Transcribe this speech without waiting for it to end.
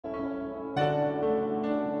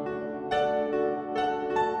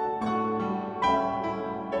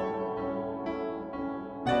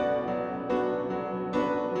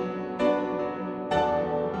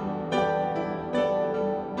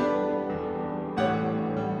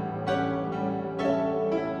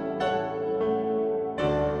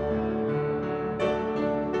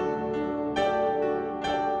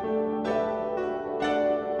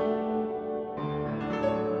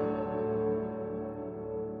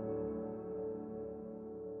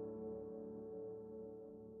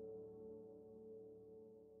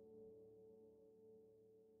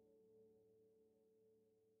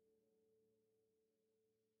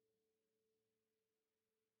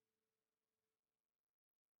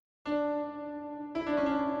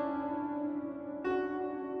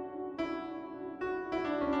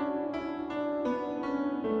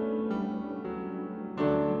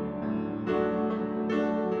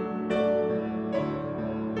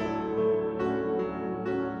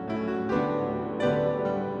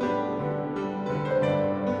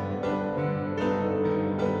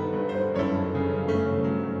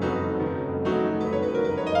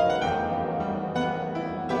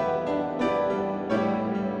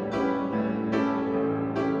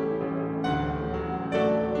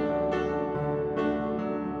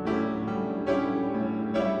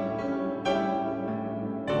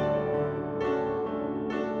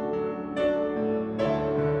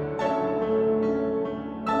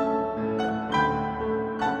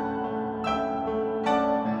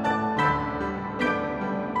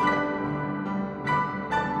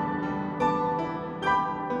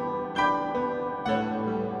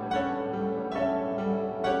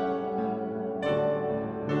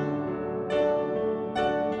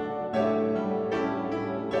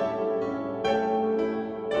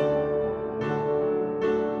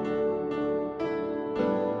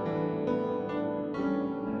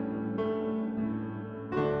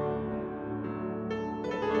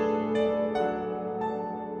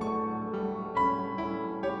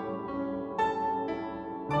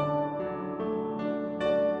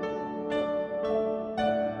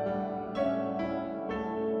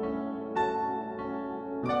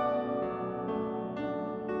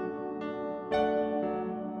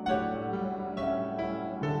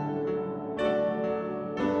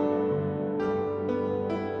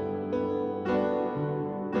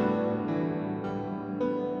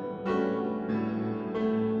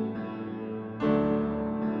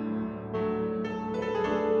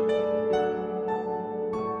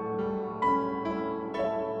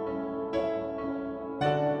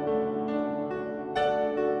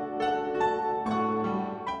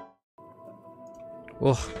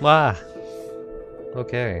Oh, ah.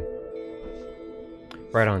 Okay.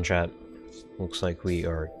 Right on, chat. Looks like we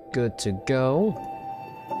are good to go.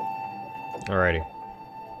 Alrighty.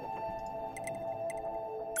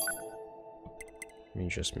 Let me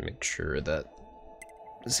just make sure that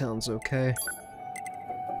sounds okay.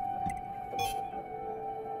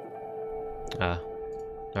 Ah.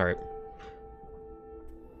 Alright.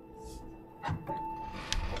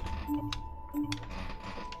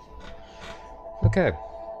 Okay.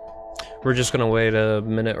 We're just gonna wait a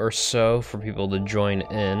minute or so for people to join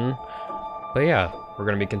in. But yeah, we're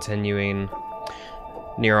gonna be continuing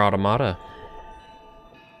NieR Automata.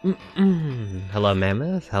 Hello,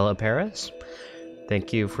 Mammoth. Hello, Paris.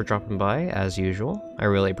 Thank you for dropping by, as usual. I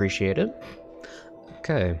really appreciate it.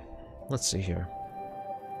 Okay, let's see here.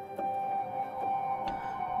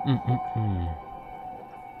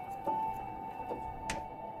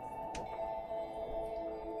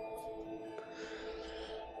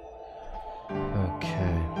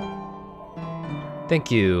 Okay. Thank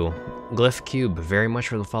you, Glyph Cube, very much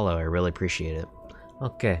for the follow. I really appreciate it.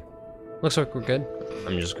 Okay. Looks like we're good.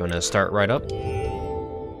 I'm just gonna start right up.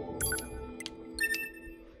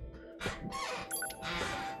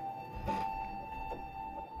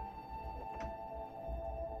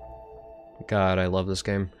 God, I love this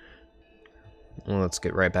game. Well, let's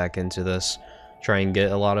get right back into this. Try and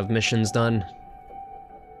get a lot of missions done.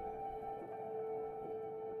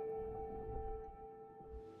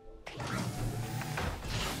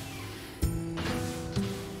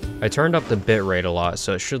 I turned up the bitrate a lot,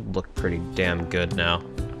 so it should look pretty damn good now.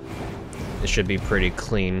 It should be pretty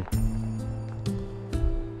clean.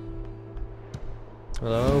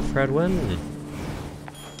 Hello, Fredwin.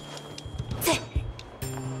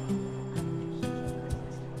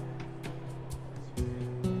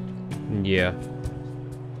 Yeah.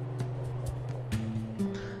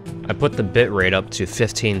 I put the bitrate up to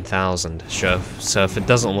 15,000, so if it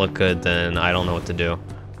doesn't look good, then I don't know what to do.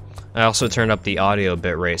 I also turned up the audio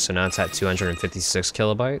bitrate, so now it's at 256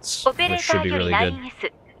 kilobytes, which should be really good.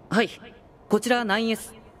 はい、こちら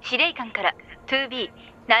 9S。司令官から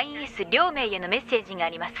 2B、9S 両名へのメッセージがあ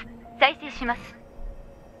ります。再生します。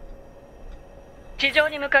地上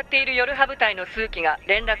に向かっているヨルハ部隊の数機が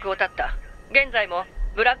連絡を絶った。現在も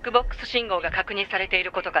ブラックボックス信号が確認されてい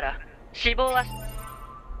ることから、死亡は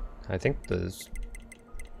I think the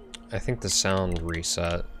sound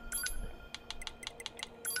reset.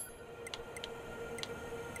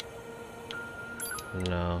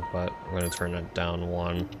 No, but I'm gonna turn it down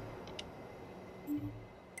one.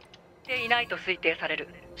 いないと推定される。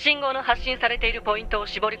信号の発信されているポイントを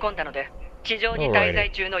絞り込んだので、地上に滞在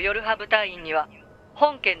中のヨルハ部隊員には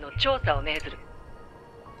本件の調査を命ずる。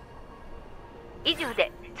以上で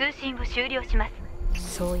通信を終了しま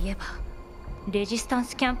す。そういえばレジスタン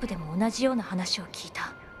スキャンプでも同じような話を聞い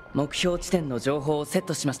た。目標地点の情報をセッ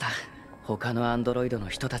トしました。他のアンドロイドの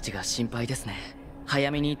人たちが心配ですね。早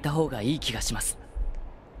めに行った方がいい気がします。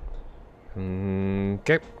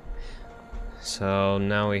Okay. So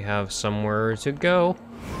now we have somewhere to go.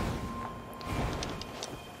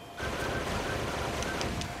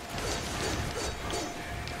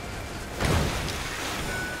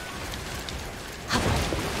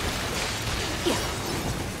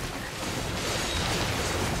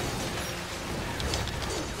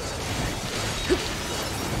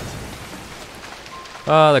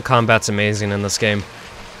 Oh, the combat's amazing in this game.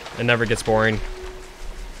 It never gets boring.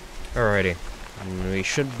 Alrighty. We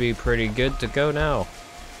should be pretty good to go now.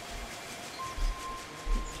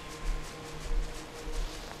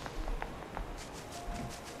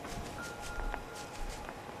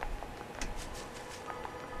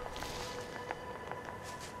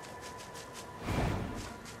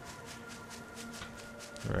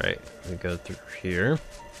 Alright, we go through here.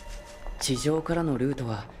 地上からのルート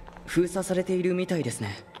は封鎖されているみたいです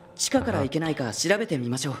ね。地下から行けないか調べてみ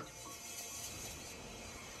ましょう。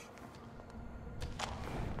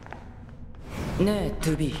ねえ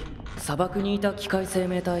 2B、 砂漠にいた機械生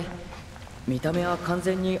命体、見た目は完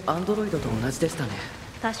全にアンドロイドと同じでしたね。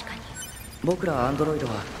確かに僕らアンドロイド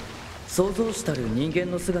は創造主たる人間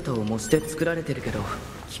の姿を模して作られてるけど、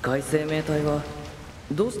機械生命体は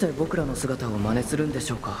どうして僕らの姿を真似するんで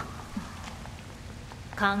しょうか。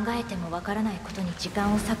考えてもわからないことに時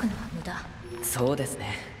間を割くのは無駄。そうです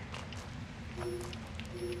ね。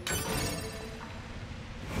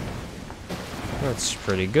That's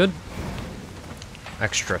pretty good.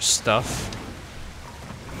 Extra stuff.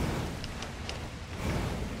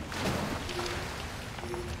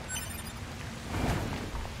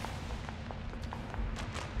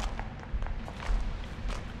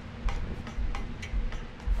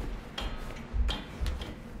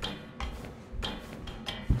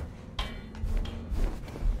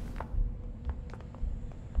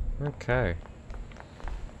 Okay.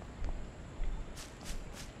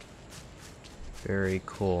 Very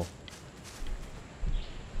cool.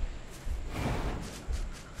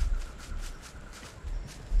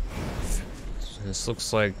 This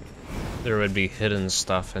looks like there would be hidden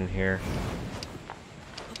stuff in here.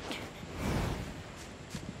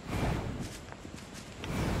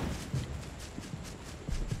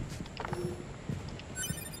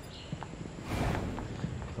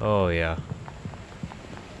 Oh yeah.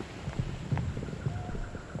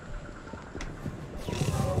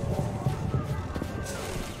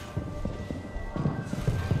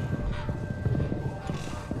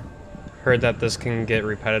 Heard that this can get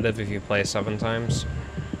repetitive if you play 7 times.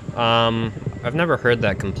 I've never heard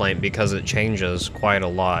that complaint because it changes quite a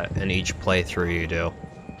lot in each playthrough you do.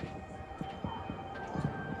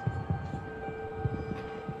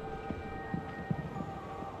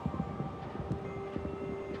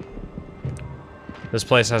 This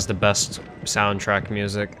place has the best soundtrack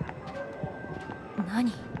music.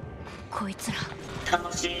 何こいつら。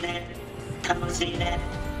楽しいね。楽しいね。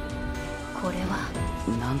これは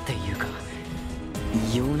なんていうか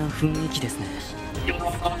異様な雰囲気ですね。喜びを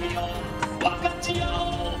分かち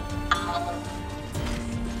合おう。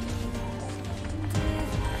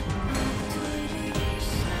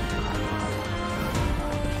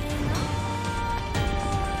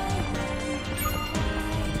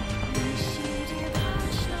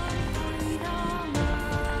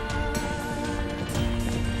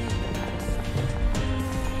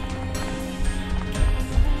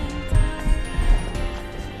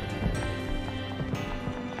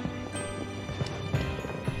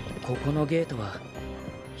ここのゲートは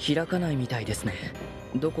開かないみたいですね。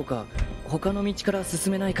どこか他の道から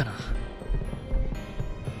進めないかな。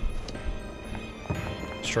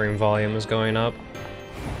Stream volume is going up.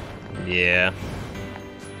 Yeah.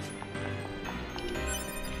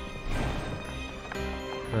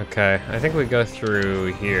 Okay, I think we go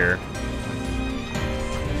through here.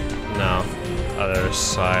 No, other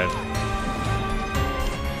side.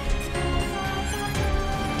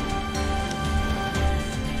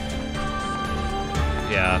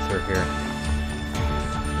 Yeah, through here.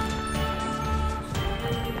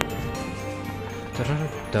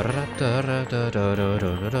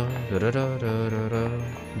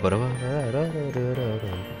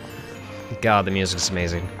 God, the music's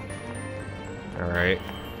amazing. Alright,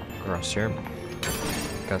 across here.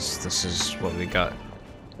 Guess this is what we got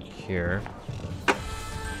here.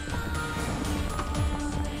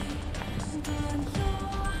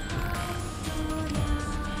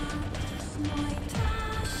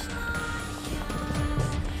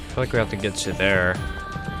 I feel like we have to get to there.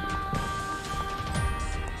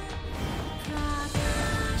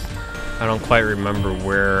 I don't quite remember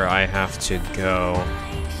where I have to go.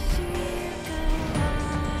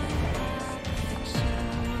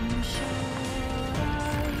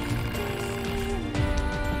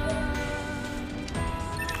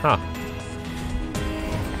 Huh.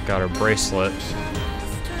 Got her bracelet.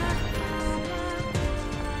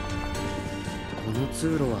 この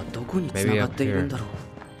通路はどこに繋がっているんだろう。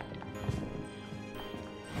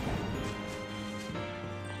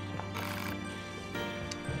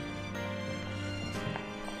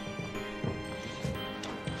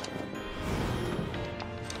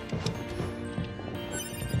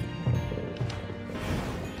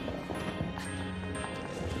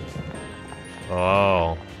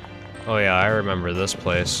Oh. Oh yeah, I remember this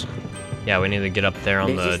place. Yeah, we need to get up there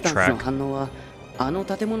on the レジスタンスの track. 反応はあの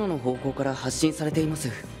建物の方向から発信されています。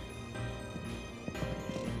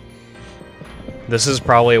 This is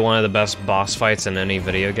probably one of the best boss fights in any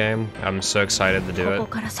video game. I'm so excited to do こ it. こ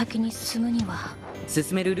から先に進むには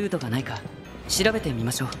進めるルートがないか調べてみ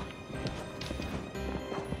ましょう。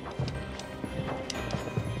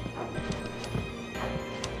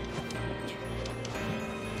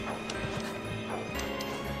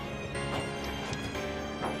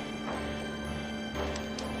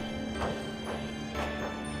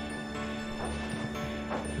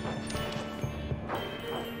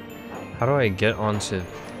 How do I get onto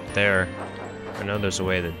there? I know there's a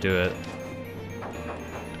way to do it.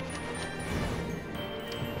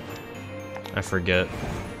 I forget.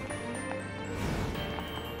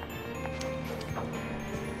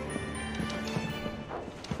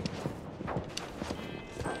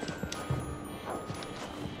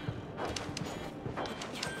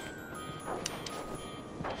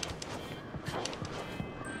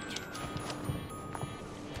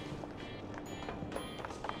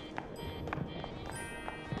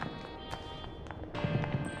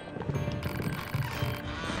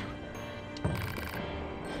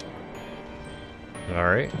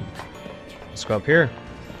 Alright. Let's go up here.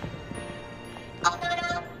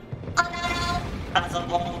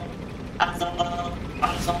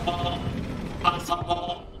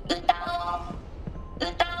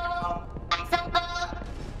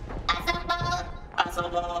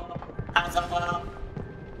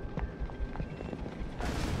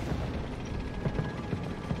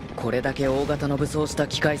 これだけ大型の武装した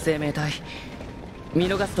機械生命体、見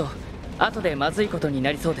逃すと後でまずいことに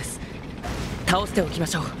なりそうです。倒しておきま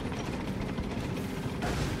しょう。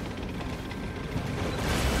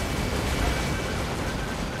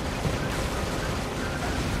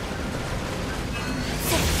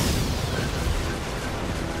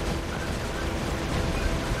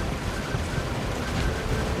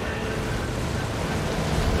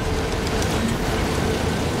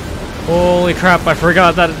Holy crap, I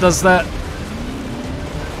forgot that it does that.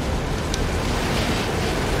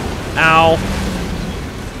 Ow.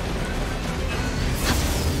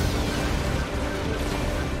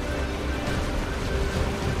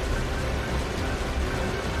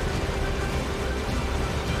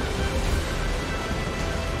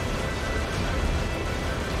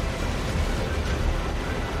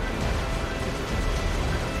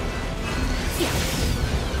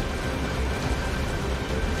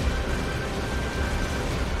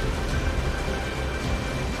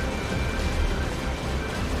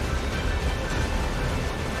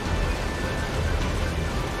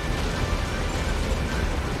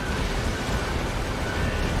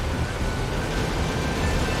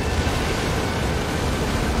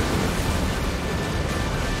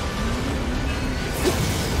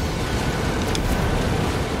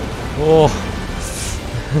 Oh.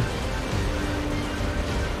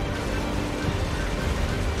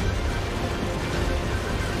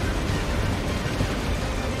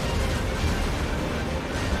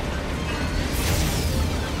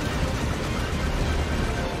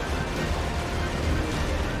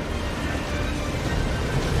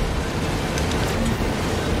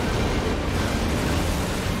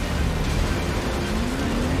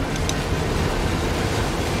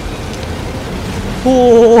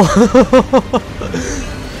 Oh.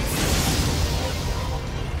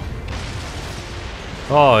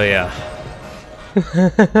 Oh yeah. こ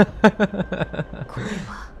れ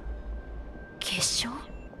は結晶？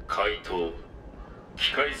怪盗、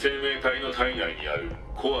機械生命体の体内にある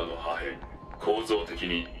コアの破片、構造的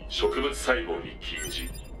に植物細胞に近似。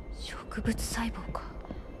植物細胞か。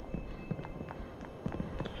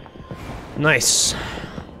Nice.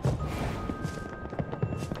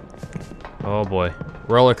 Oh boy.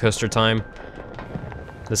 Roller coaster time.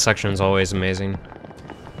 This section is always amazing.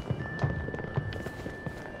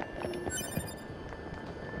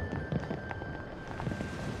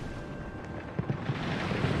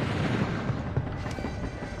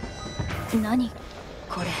 Nani?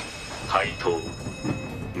 これ。怪盗、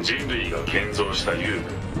人類が建造した遊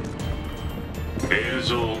具。レール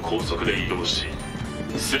上を高速で移動し、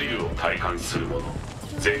スリルを体感するもの、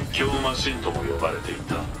絶叫マシンとも呼ばれてい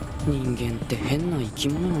た。人間って変な生き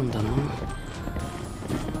物なんだな。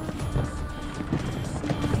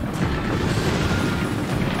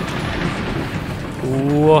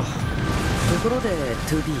うわ。ところで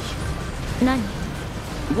 2B、 何？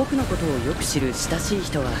僕のことをよく知る親しい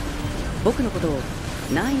人は僕のことを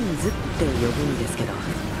ナインズって呼ぶんですけど。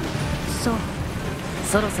そう。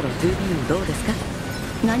そろそろ 2B もどうですか？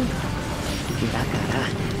何が？だか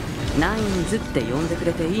らナインズって呼んでく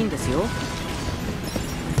れていいんですよ。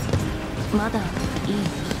まだいい。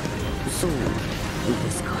そう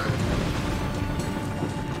ですか。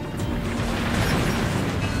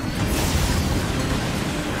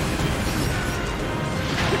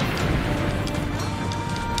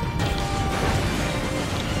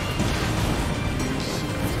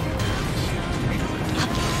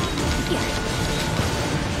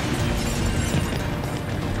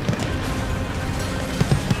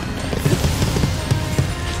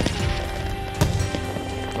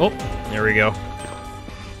Oh, there we go.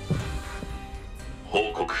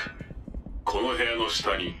 報告。この部屋の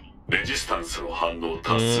下にレジスタンスの反応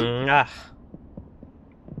多数。Ah.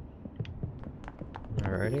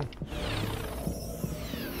 Alrighty.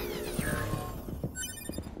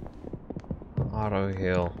 Auto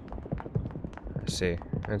heal. I see.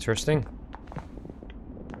 Interesting.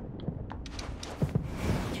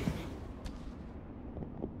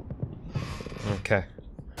 Okay.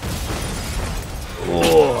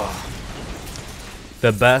 Oh.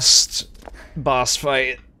 The best boss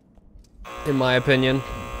fight, in my opinion.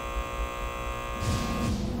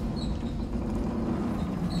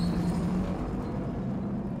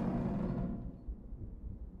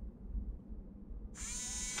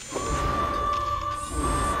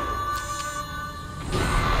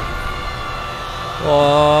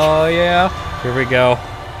 Oh yeah, here we go.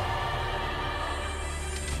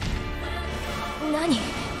 何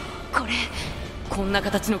これ。こんな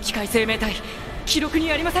形の機械生命体記録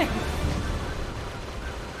にありません。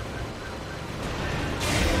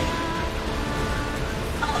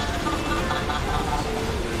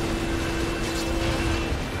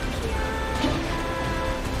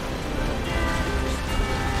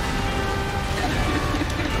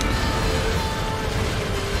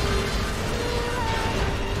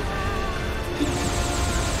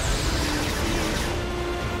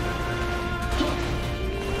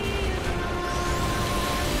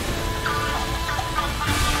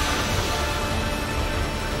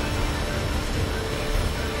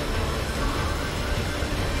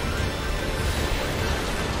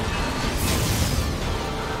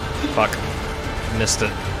Fuck. Missed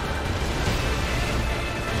it.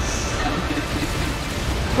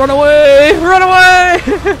 Run away! Run away!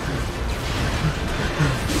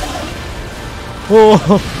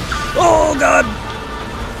 Oh! Oh god!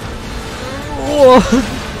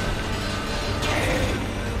 Oh!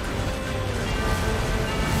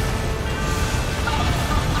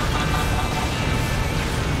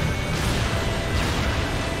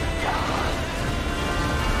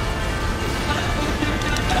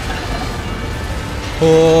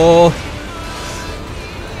 Oh.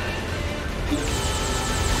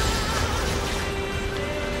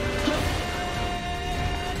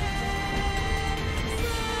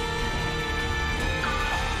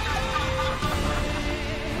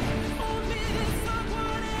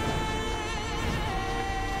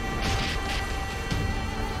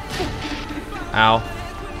 Ow.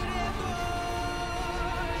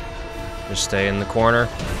 Just stay in the corner.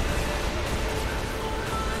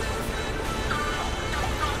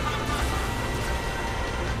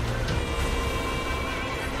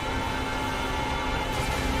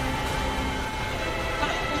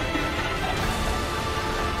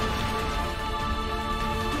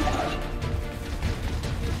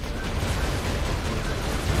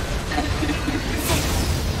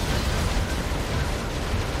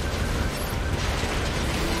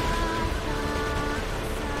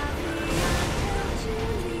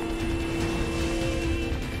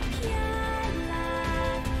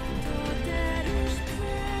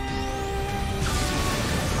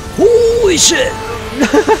 Holy shit!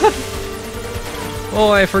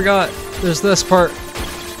 Oh, I forgot. There's this part.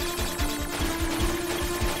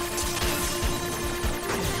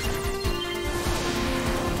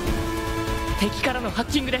敵からのハ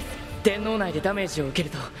ッキングです。電脳内でダメージを受ける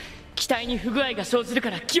と機体に不具合が生じるか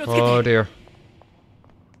ら気をつけて。Oh dear.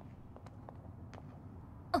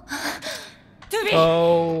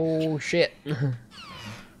 Oh shit.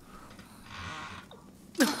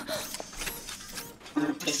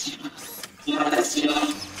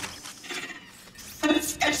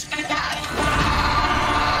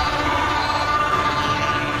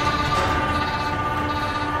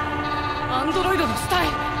 Android の死体。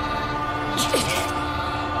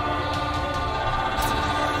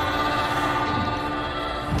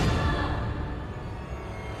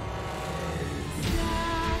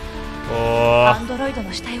アンドロイド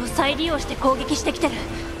の死体を再利用して攻撃してきてる。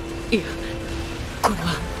いや、これ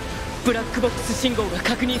はブラックボックス信号が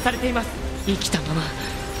確認されています。生きたまま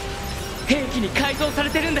兵器に改造され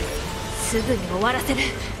てるんです。すぐに終わらせる。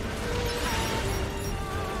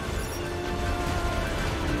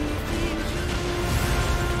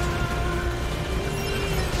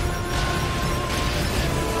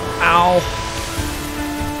Ow.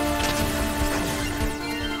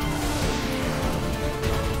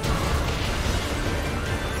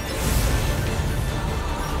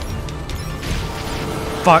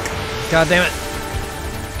 Fuck. God damn it.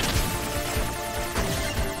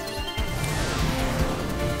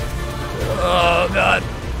 Oh god.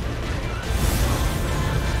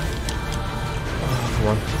 Oh, come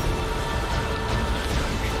on.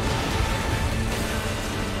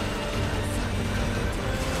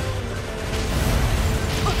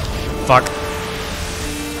 Fuck.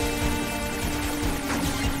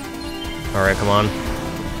 Alright, come on.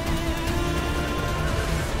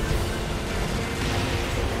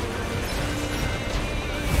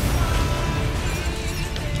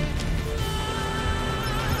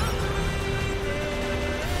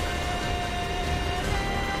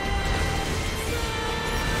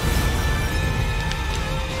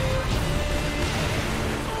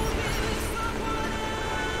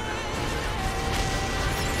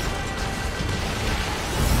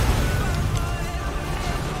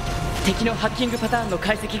敵のハッキングパターンの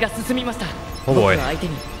解析が進みました。 Oh 僕 boy. の相手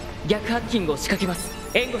に逆ハッキングを仕掛けます。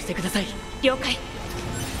援護してください。了解。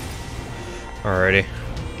 Alrighty.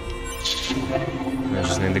 I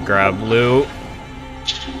just need to grab loot.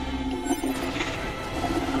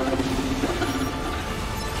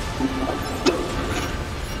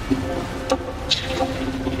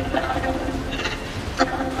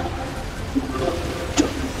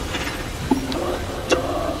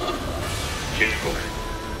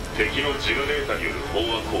 敵のジガデータによる飽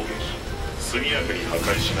和攻撃速やかに破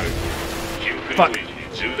壊しないと記憶領域に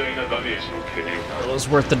重大なダメージの懸念がある。 It was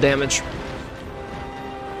worth the damage.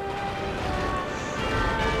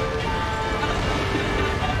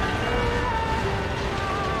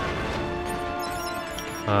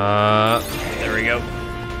 There we go.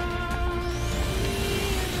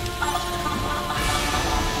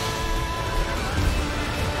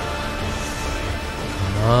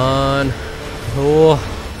 Come on. Oh.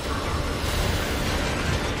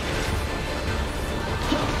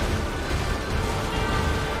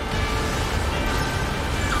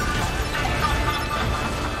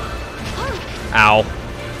 Ow.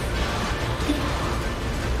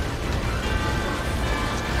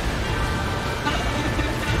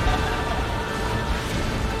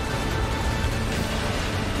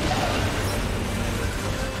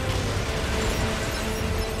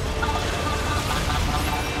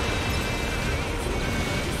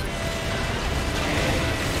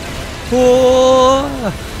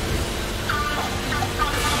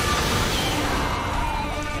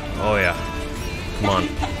 Oh yeah. Come on.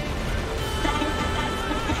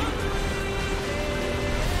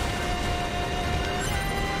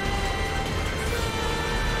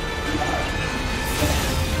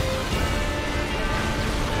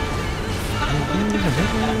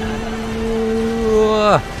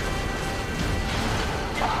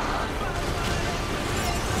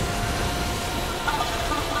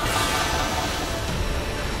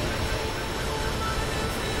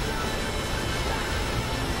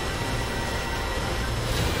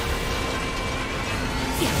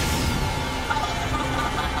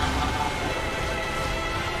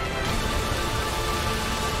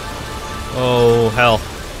 Oh, hell.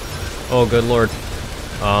 Oh, good lord.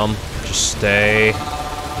 Just stay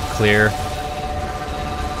clear.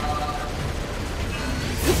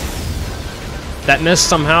 That missed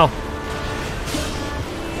somehow.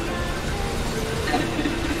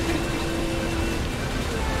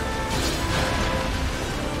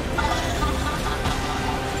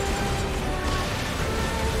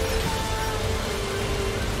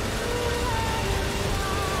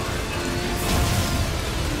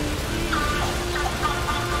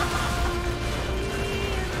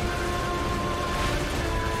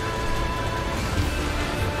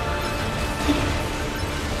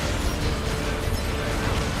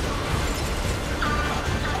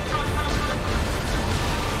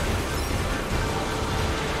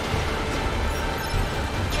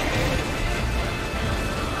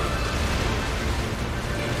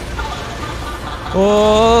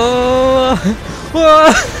 Oh!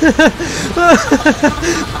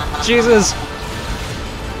 Jesus!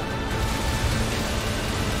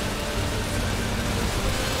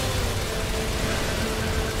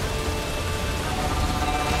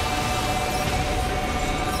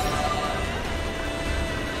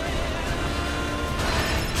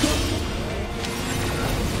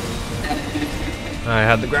 I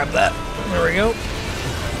had to grab that. There we go.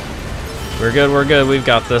 We're good, we're good. We've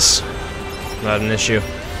got this. Not an issue.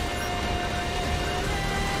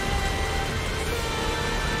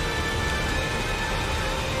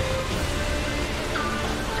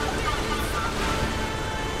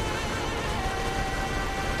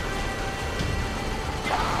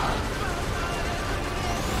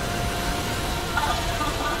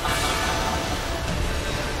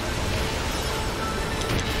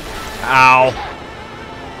 Ow.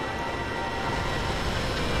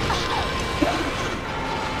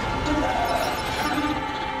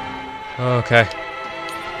 Okay.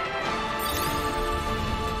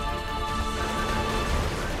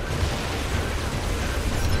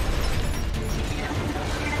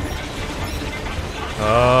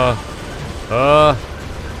 Oh.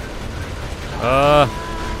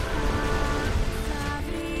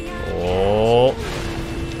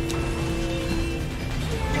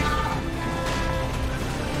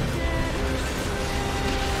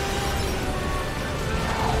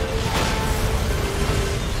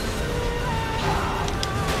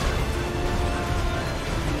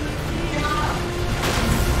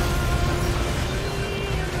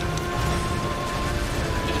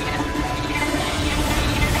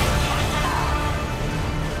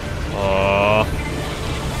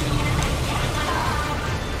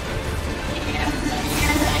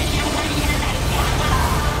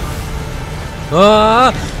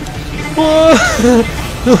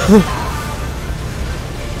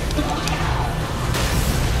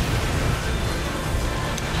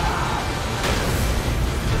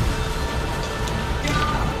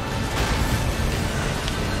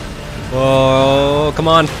 Oh, come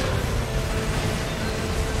on.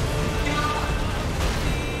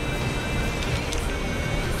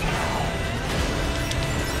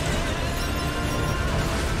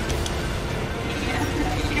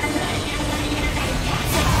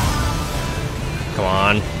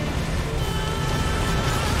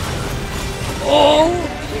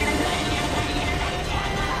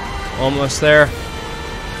 Almost there.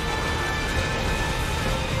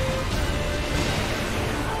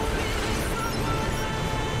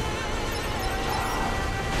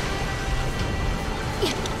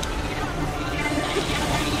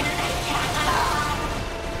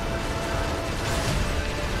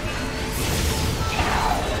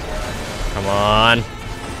 Come on.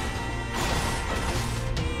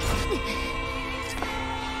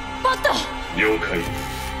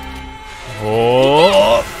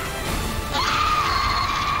 Oh.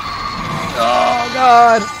 Oh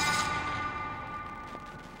God.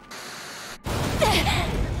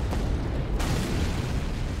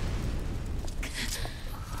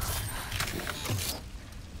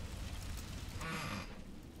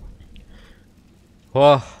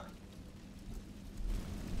 Whoa.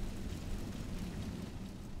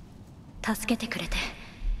 助けてくれて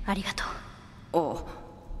ありがとう。あ、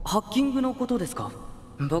ハッキングのことですか。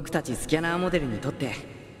僕たちスキャナーモデルにとって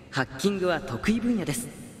ハッキングは得意分野です。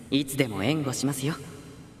いつでも援護しますよ。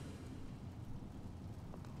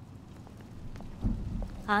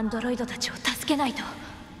アンドロイドたちを助けないと。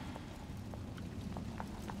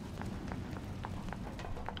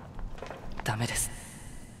ダメです。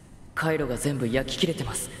回路が全部焼き切れて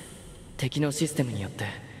ます。敵のシステムによって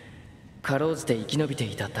かろうじて生き延びて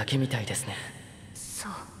いただけみたいですね。そ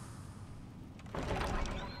う。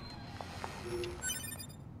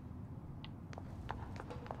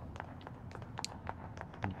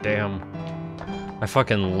Damn. I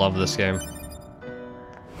fucking love this game.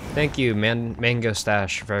 Thank you, Mango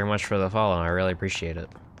Stash, very much for the follow. I really appreciate it.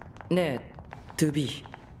 ねえ、2B。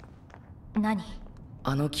何？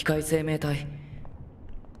あの機械生命体、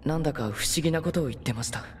なんだか不思議なことを言ってまし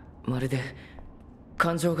た。まるで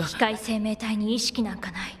感情が。機械生命体に意識なん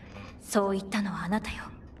かない。そう言ったのはあなたよ、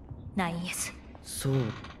NieR。そう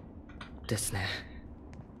ですね。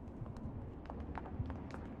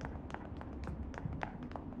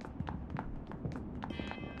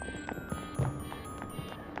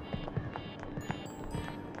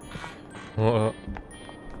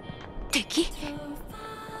敵？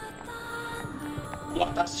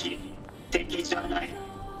私、敵じゃない。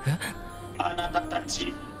あなたた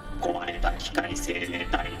ち、壊れた機械生命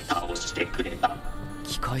体倒してくれた。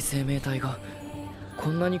機械生命体がこ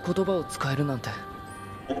んなに言葉を使えるなんて。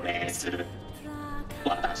お礼する。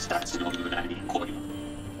私たちの村に来い。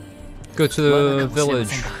Go to the 罠かもしれま village.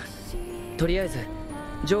 せんが、とりあえず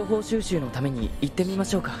情報収集のために行ってみま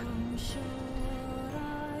しょうか。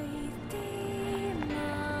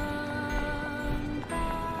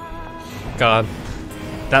God,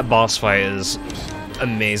 that boss fight is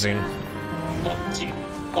amazing. こっち、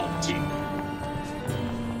こっち。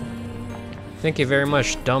Thank you very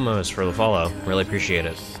much, Domos, for the follow. Really appreciate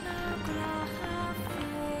it.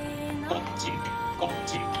 こっち、こっ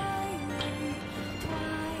ち。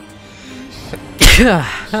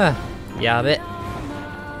やべ。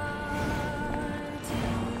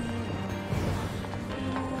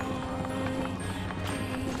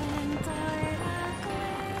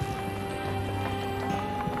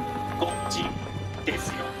こっちです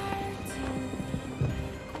よ。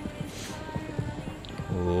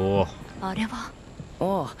おお。あれは？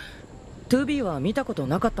ああ、2B は見たこと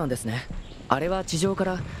なかったんですね。あれは地上か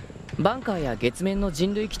らバンカーや月面の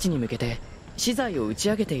人類基地に向けて資材を打ち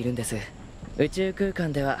上げているんです。宇宙空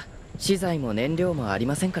間では資材も燃料もあり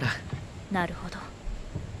ませんから。なるほど。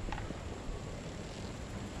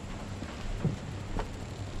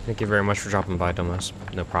Thank you very much for dropping by, Domos.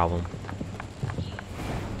 No problem.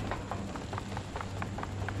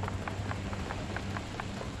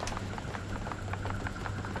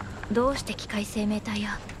 どうして機械生命体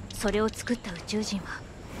やそれを作った宇宙人は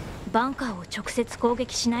バンカーを直接攻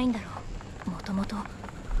撃しないんだろう。もともと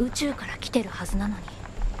宇宙から来てるはずなのに。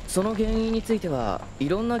その原因についてはい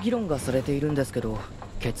ろんな議論がされているんですけど、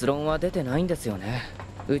結論は出てないんですよね。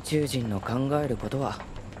宇宙人の考えることは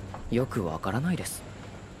よくわからないです。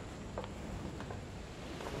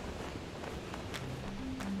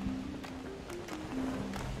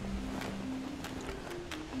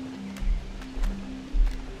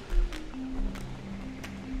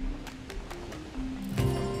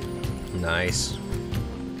Nice.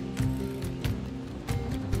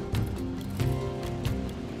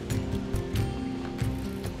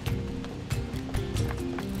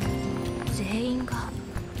 全員が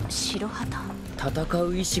白旗？戦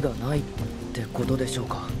う意志がないってことでしょう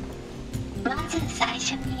か。まず最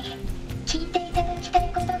初に聞いていただきた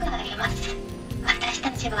いことがあります。私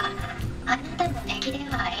たちはあなたの敵で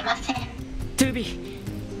はありません。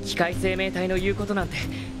2B、機械生命体の言うことなんて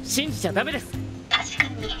信じちゃダメです。確か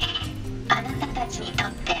にあなたたちにと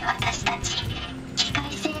って私たち機械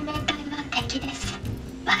生命体は敵です。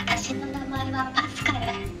私の前はパスカル。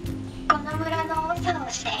この村の長を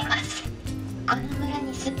しています。この村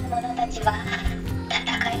に住む者たちは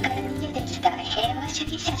戦いから逃げてきた平和主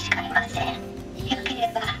義者しかいません。よけ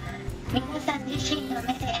れば皆さん自身の目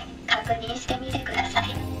で確認してみてください。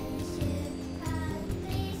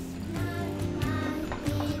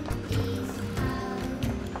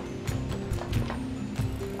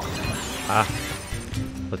Ah,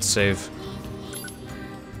 let's save.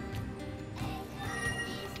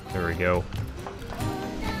 There we go.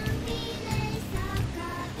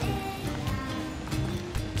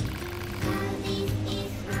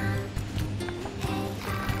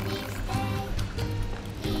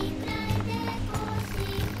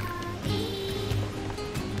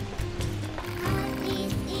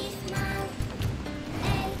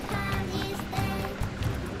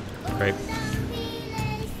 Right.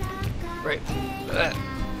 Right.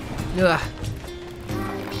 Ugh.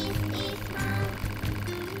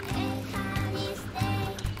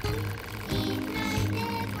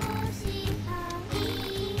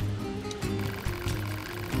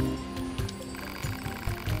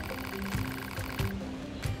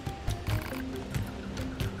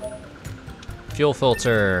 Fuel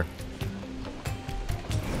filter.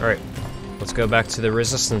 Alright, let's go back to the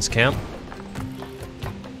resistance camp.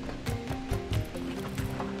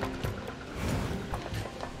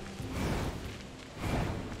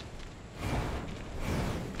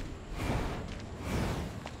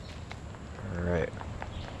 Alright.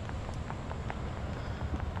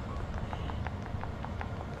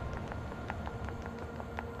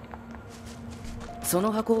 そ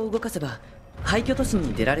の箱を動かせば廃墟都市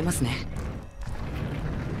に出られますね。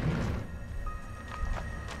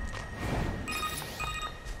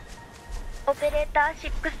オペレータ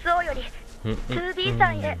ー 6O より 2B さ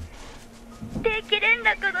んへ定期連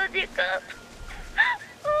絡の時間。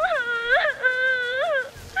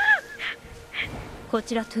こ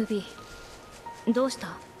ちら 2B。 どうした？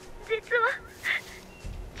実は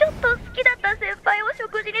ちょっと好きだった先輩を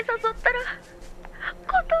食事に誘ったら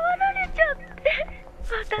断られちゃって、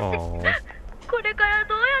私これから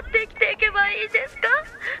どうやって生きていけばいいですか？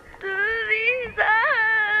 2B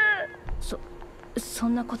さん。そ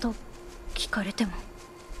んなこと聞かれても。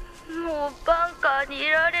もうバンカーにい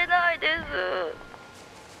られないで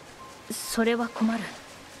す。それは困る。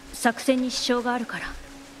作戦に支障があるから。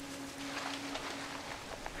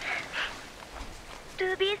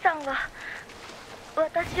 2B さんが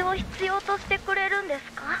私を必要としてくれるんで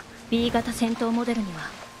すか？ B 型戦闘モデルには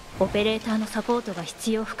オペレーターのサポートが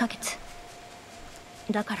必要不可欠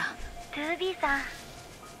だから。 2B さん。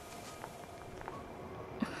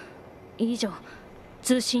以上、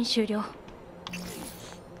通信終了。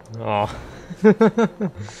Aw.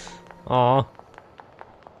 Aw.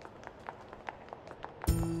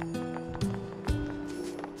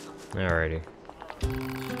 Alrighty.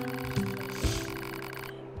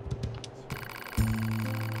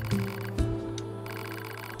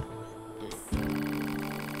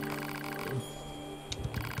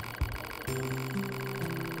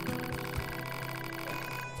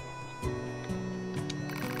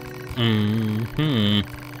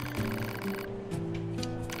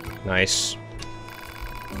 Nice.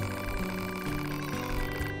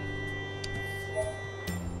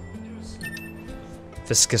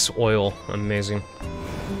 Viscous oil, amazing.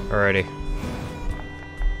 Alrighty.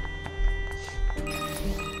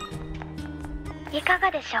 いかが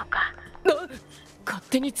でしょうか？勝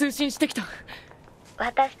手に通信してきた。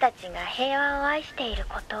私たちが平和を愛している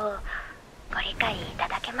ことをご理解いた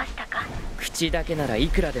だけましたか？口だけならい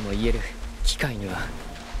くらでも言える。機械には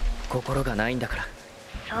心がないんだから。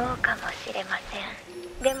そうかもしれませ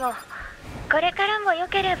ん。でもこれからもよ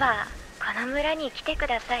ければこの村に来てく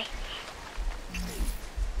ださい。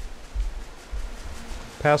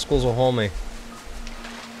 Pascal's a homie.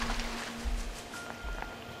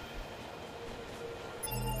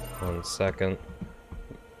 One second.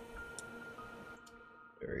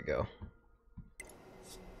 There we go.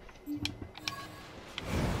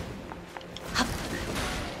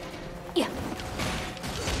 Yeah.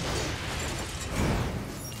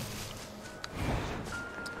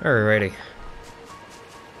 Alrighty.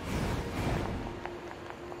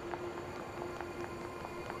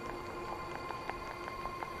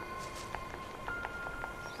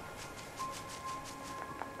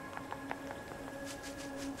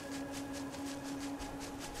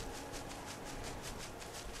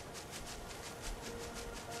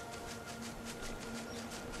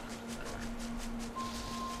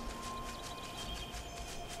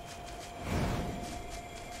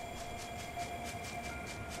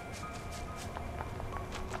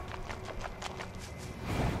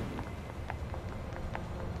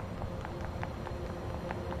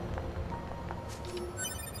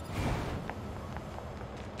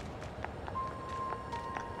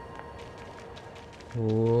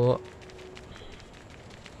 おー。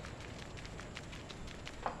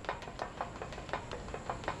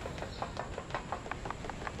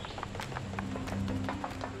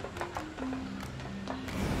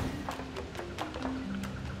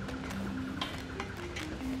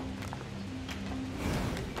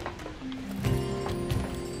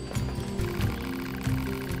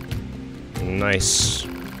Nice.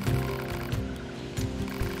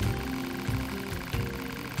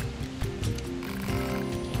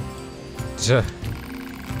 Zuh.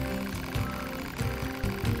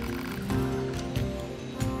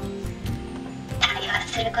 対話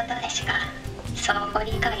することでしか相互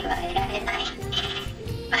理解は得られない。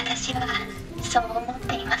私はそう思っ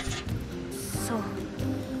ています。そう。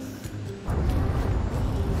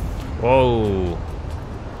Whoa.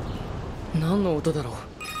 何の音だろう。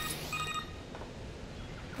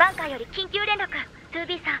バンカーより緊急連絡。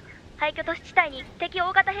 2B さん、廃墟都市地帯に敵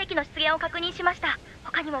大型兵器の出現を確認しました。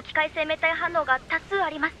他にも機械生命体反応が多数あ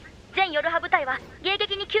ります。全ヨルハ部隊は迎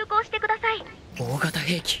撃に急行してください。大型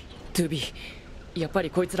兵器 2B、 やっぱり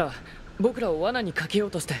こいつら僕らを罠にかけよ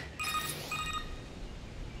うとして。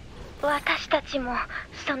私たちも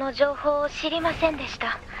その情報を知りませんでし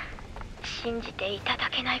た。信じていただ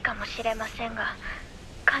けないかもしれませんが、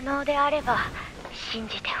可能であれば信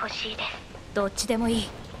じてほしいです。どっちでもいい。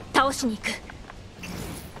倒しに行く。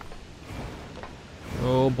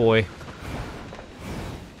 Oh boy.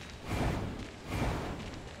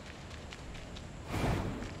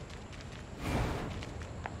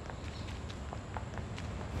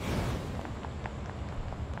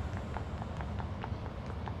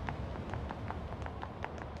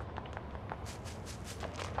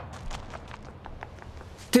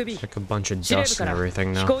 TB、 Like a bunch of 司令部 dust か and ら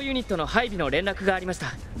everything 飛 now. 行ユニットの配備の連絡がありまし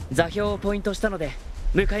た。座標をポイントしたので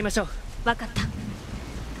向かいましょう。分かった。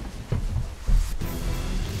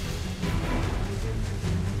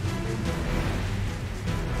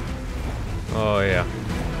 Oh yeah.「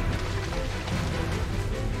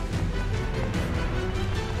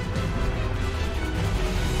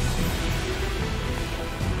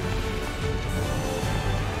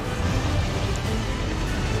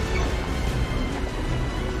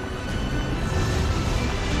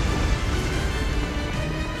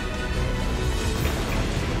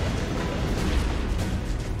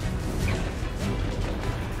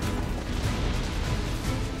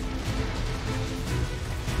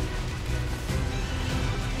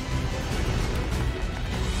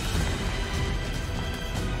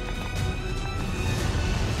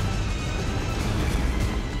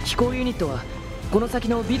飛行ユニットはこの先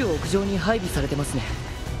のビル屋上に配備されてますね。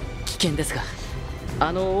危険ですが、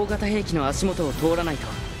あの大型兵器の足元を通らないと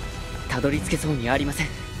たどり着けそうにありません。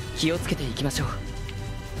気をつけていきましょう。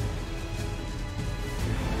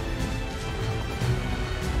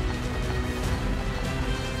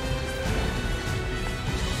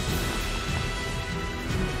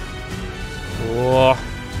 Whoa.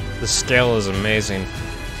 The scale is amazing.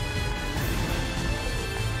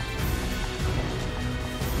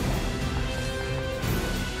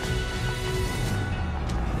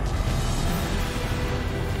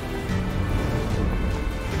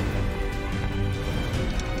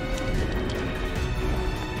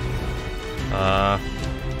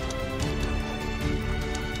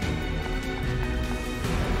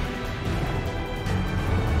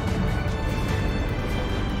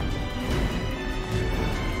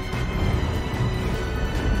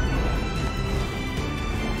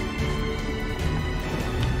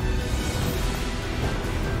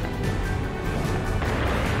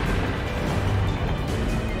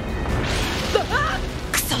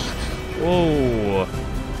 Whoa.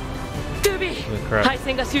 2B、 crap. 配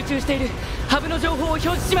線が集中している。ハブの情報を表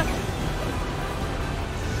示します。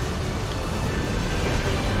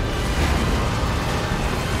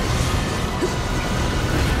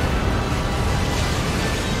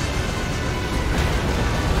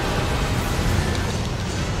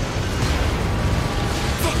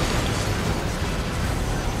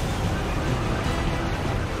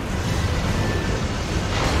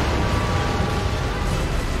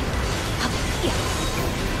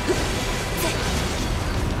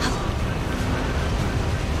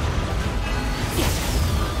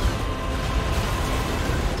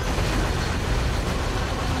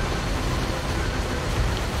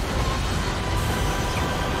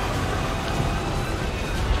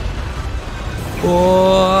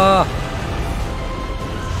 Whoa.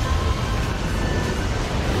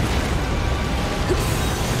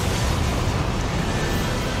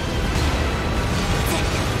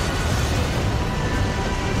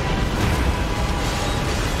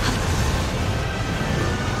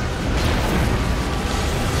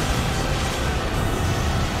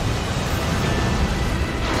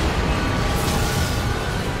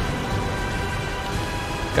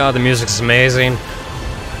 God, the music's amazing.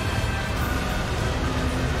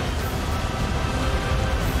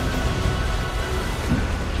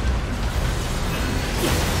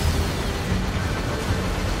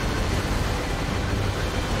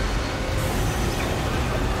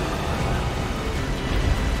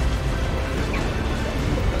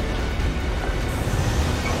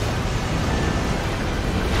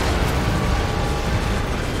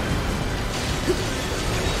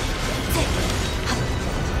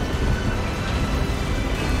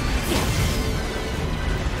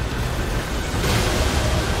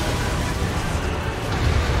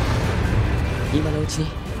今のうちに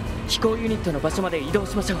飛行ユニットの場所まで移動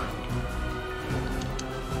しましょう。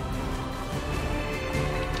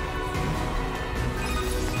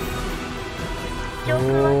上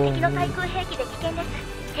空は敵の対空兵器で危険です。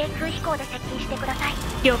低空飛行で接近してください。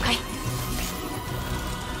了解。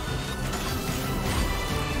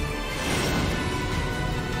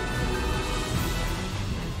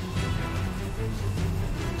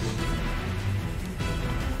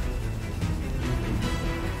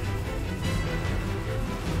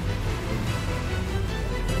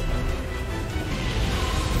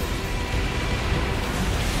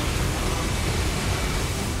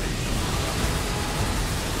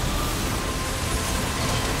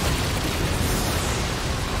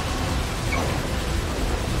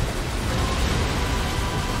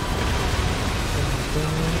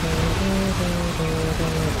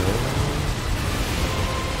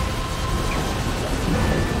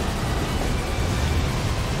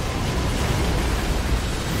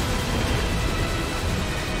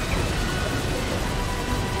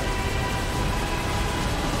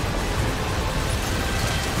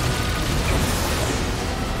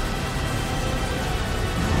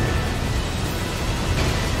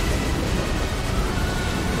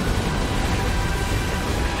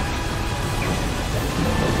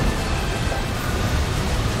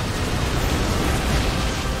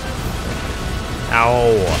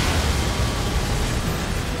Ow.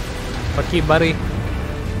 Fuck you, buddy.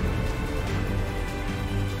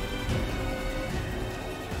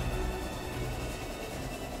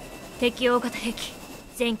 敵大型兵器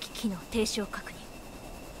全機機能停止を確認。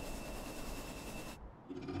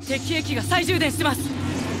敵兵器が再充電してます。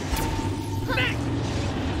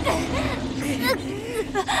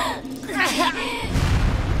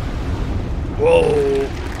Whoa.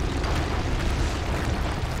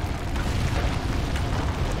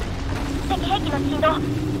 敵兵器の振動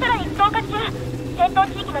さらに増加中。戦闘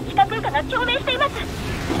地域の地下空間が共鳴しています。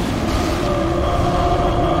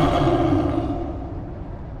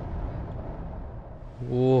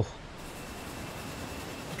Whoa.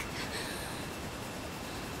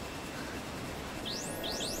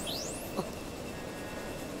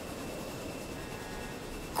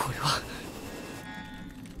 これは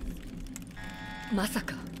まさ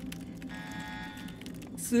か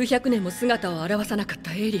数百年も姿を現さなかっ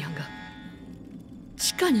たエイリアンが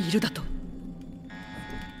地下にいるだと。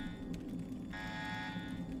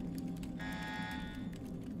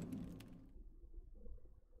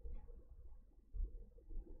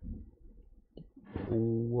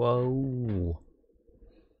Whoa.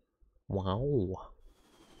 Wow.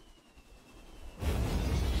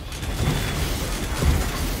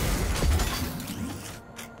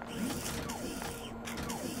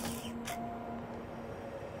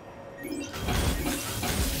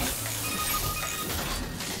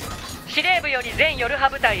 司令部より全ヨルハ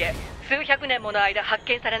部隊へ数百年もの間発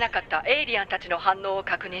見されなかったエイリアンたちの反応を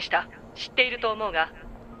確認した。知っていると思うが、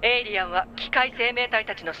エイリアンは機械生命体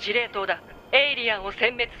たちの司令塔だ。エイリアンを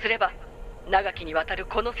殲滅すれば長きにわたる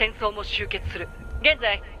この戦争も終結する。現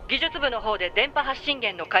在技術部の方で電波発信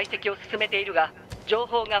源の解析を進めているが、情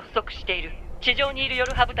報が不足している。地上にいるヨ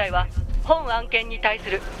ルハ部隊は本案件に対す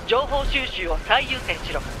る情報収集を最優先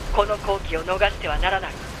しろ。この好機を逃してはならな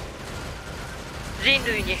い。人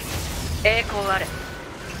類に栄光あれ。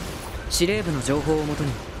司令部の情報をもと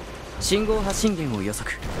に信号発信源を予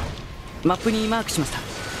測、マップにマークしました。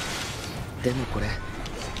でもこれ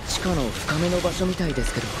地下の深めの場所みたいで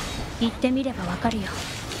すけど。行ってみればわかるよ。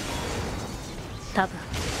多分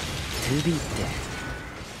 2B っ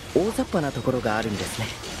て大雑把なところがあるんですね。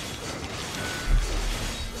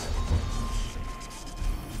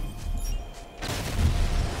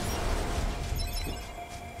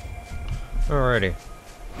Alrighty.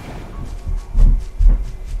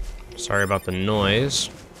 Sorry about the noise.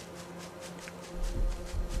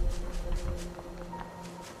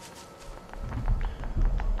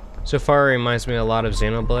 So far, it reminds me a lot of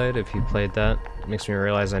Xenoblade. If you played that, it makes me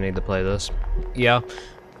realize I need to play this. Yeah,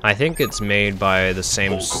 I think it's made by the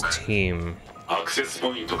same team. アクセス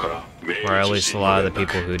ポイントから命 Or at 令 least a lot of the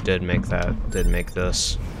people who did make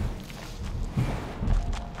this.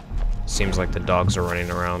 Seems like the dogs are running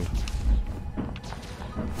around.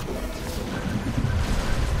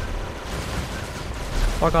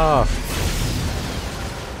 Fuck off!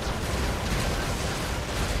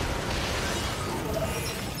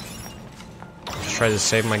 Just try to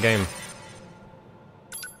save my game.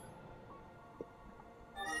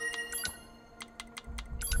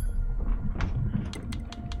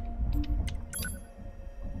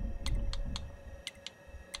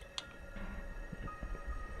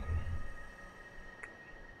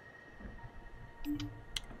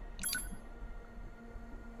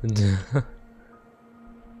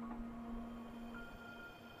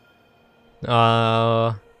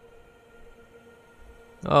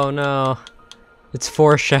 Oh no. It's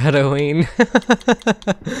foreshadowing.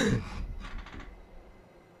 I'm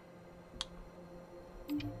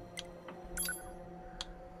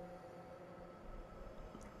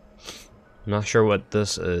not sure what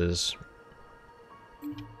this is.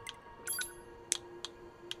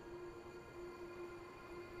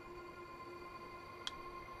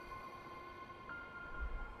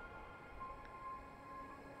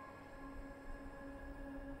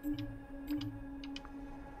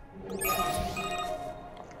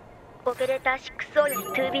 Operator 6O より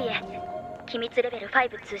 2B へ。機密レベル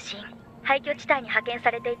5通信。廃墟地帯に派遣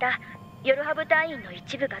されていたヨルハブ隊員の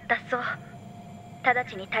一部が脱走。直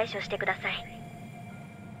ちに対処してください。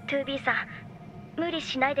2B さん、無理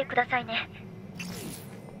しないでくださいね。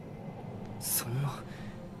そんな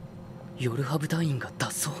ヨルハブ隊員が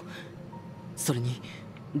脱走、それに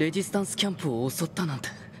レジスタンスキャンプを襲ったなんて。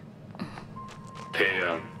提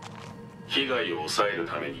案、被害を抑える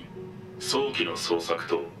ために早期の捜索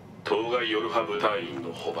と当該ヨルハブ隊員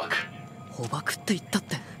の捕獲。捕獲って言ったっ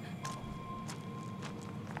て。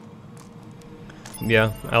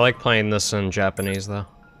Yeah, I like playing this in Japanese though.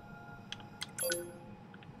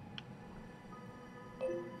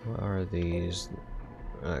 What are these?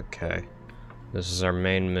 Okay. This is our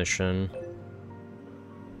main mission.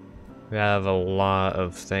 We have a lot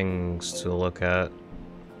of things to look at.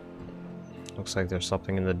 Looks like there's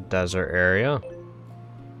something in the desert area.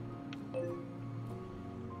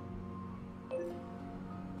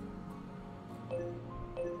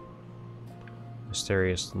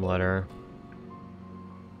 Mysterious letter.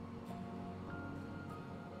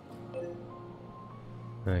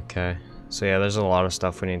 Okay, so yeah, there's a lot of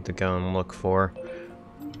stuff we need to go and look for,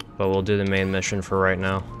 but we'll do the main mission for right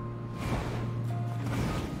now.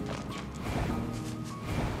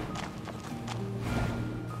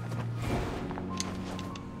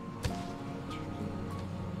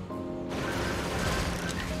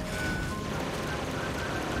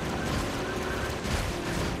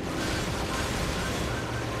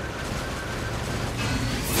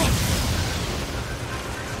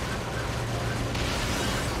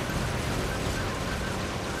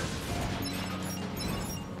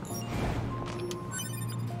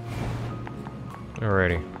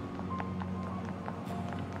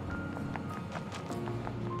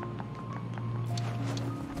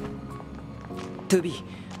 Alrighty.2B、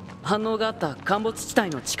反応があった陥没地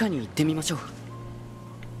帯の地下に行ってみましょう。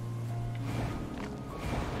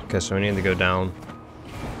Okay, so we need to go down.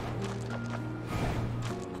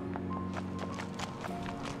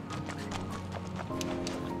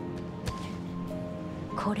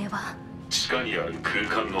 これは地下にある空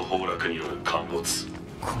間の崩落による陥没。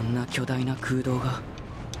こんな巨大な空洞が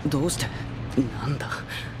どうして。なんだ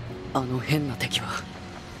あの変な敵は。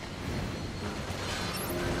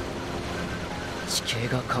地形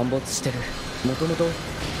が陥没してる。もともと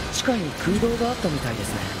地下に空洞があったみたいで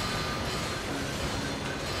すね。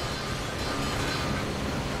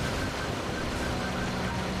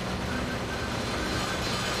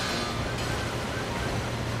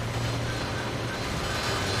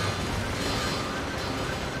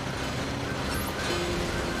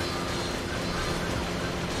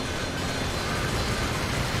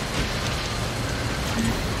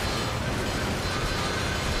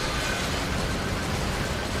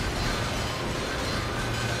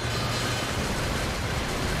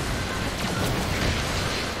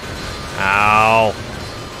Ow.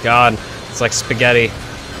 God, it's like spaghetti.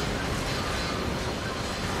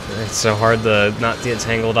 It's so hard to not get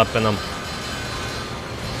tangled up in them.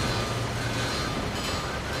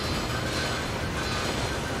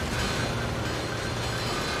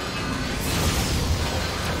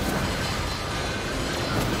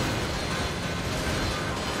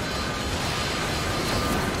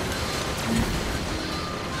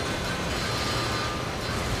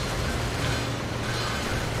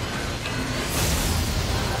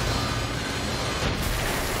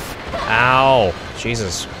 Ow!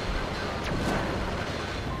 Jesus.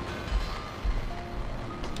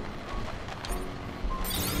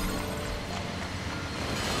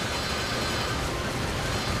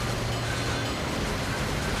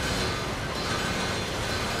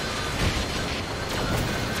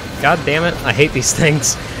 God damn it, I hate these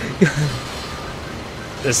things.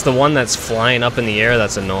 It's the one that's flying up in the air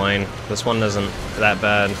that's annoying. This one isn't that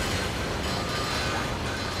bad.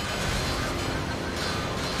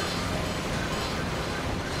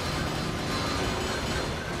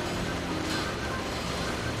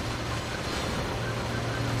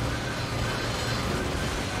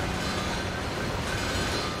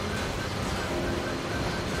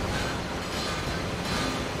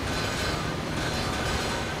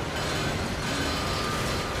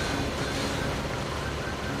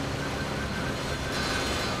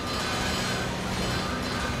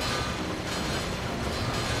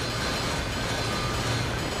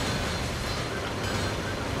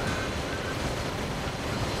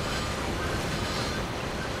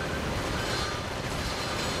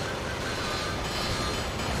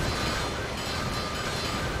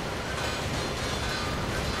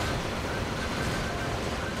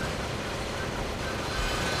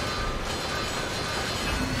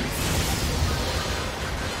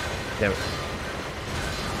 Damn it.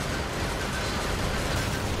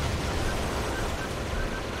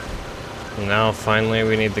 Now, finally,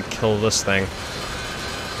 we need to kill this thing.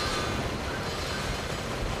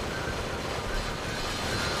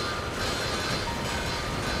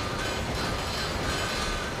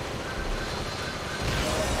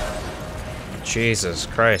 Jesus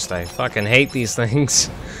Christ, I fucking hate these things.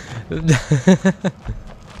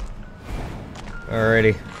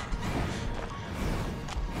 Alrighty.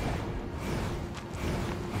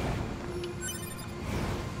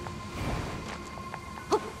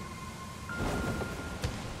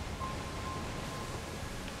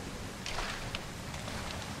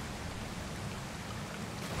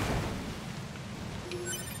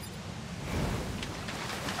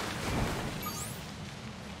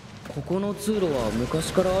ここの通路は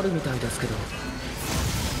昔からあるみたいですけど。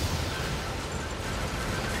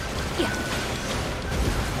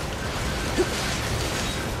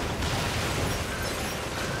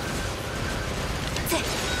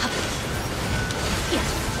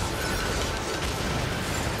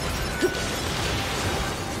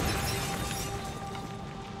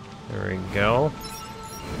There we go.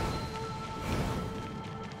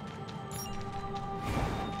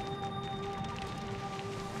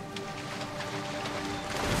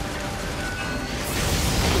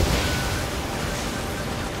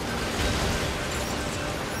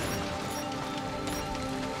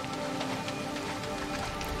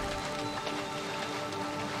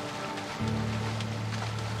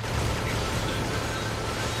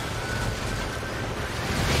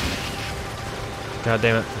 God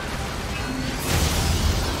damn it.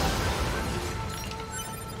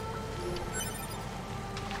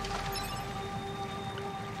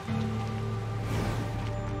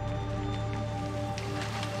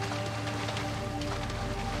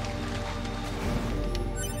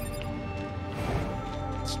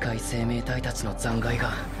機械生命体たちの残骸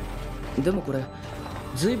が。でもこれ、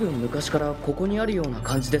ずいぶん昔からここにあるような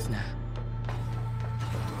感じですね。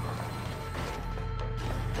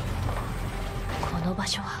この場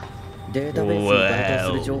所はデータベースに該当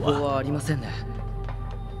する情報はありませんね。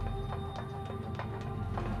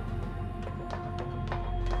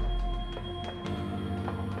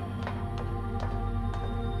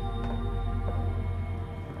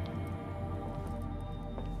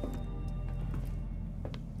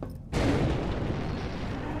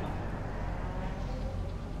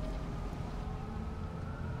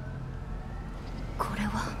これ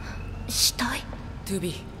は死体？トゥー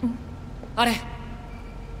ビー、あれ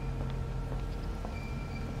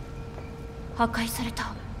破壊され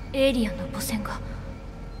たエイリアンの母船が。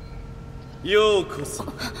ようこそ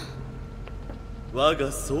我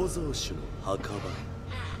が創造主の墓場へ。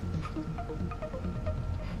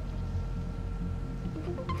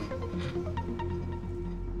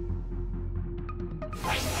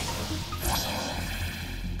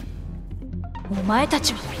お前た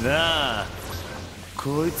ちは。なあ、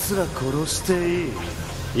こいつら殺してい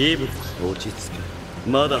い。イブ、落ち着け。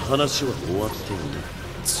まだ話は終わっていない。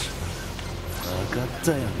分かっ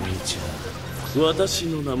たよ、兄ちゃん。私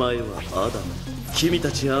の名前はアダム。君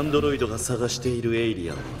たちアンドロイドが探しているエイリ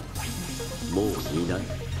アンはもういない。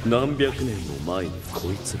何百年も前に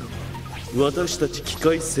こいつらは私たち機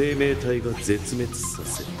械生命体が絶滅さ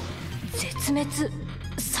せた。絶滅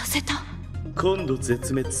させた？今度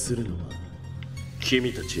絶滅するのは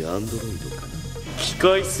君たちアンドロイドかな。機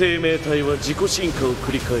械生命体は自己進化を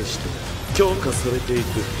繰り返して強化されてい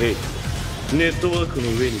く兵器、ネットワークの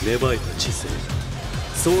上に芽生えた知性、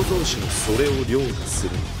創造主のそれを凌駕す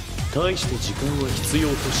るに大して時間は必要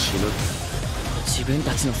としなかった。自分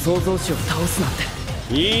たちの創造主を倒すなんて。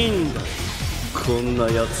いいんだ、こんな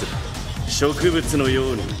やつら植物の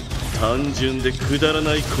ように単純でくだら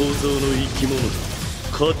ない構造の生き物が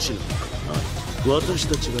価値なのかな。私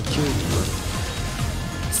たちが興味ある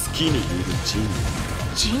月にいる人類。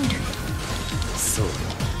人類？そう、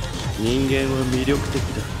人間は魅力的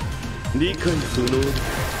だ。理解不能だ。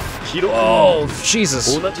広く Oh,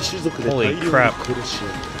 Jesus. 同じ種族で大 Holy 量に crap. 殺し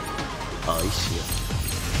合う、愛し合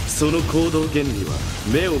う。その行動原理は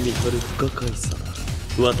目を見張る不可解さだ。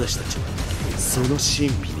私たちはその神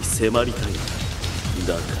秘に迫りたい。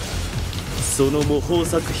だからその模倣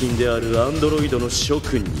作品であるアンドロイドの諸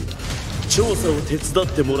君には調査を手伝っ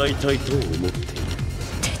てもらいたいと思っている。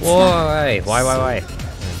Why?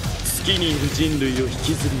 月にいる人類を引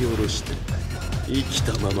きずり下ろして生き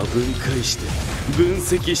たまま分解して分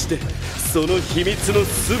析してその秘密の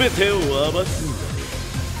全てを暴くんだ。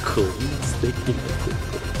こんな素敵なこ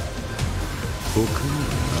と他には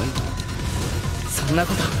ない。そんな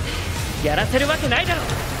ことやらせるわけないだろ。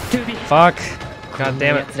トゥービー。 Fuck. こ God んな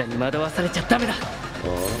damn や it. つらに惑わされちゃダメだ。ああ、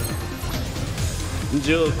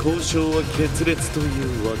じゃあ交渉は決裂と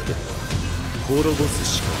いうわけだ。滅ぼす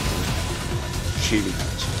しかない。君た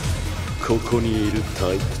ちここにいる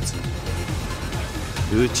退屈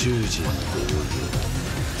宇宙人同様。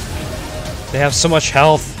 They have so much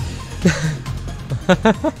health.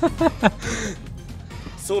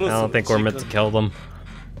 そろ I そろ don't think we're meant to kill them.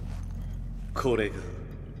 これが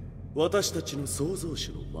私たちの創造主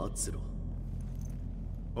の末路。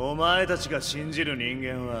お前たちが信じる人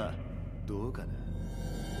間はどうかな。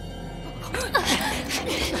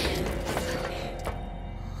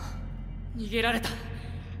逃げられた。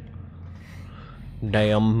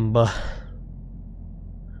 Damn.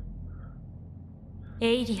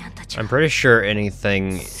 エイリアンたち I'm は pretty sure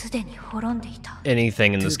anything すでに滅んでいた。 in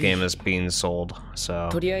this game is being sold. So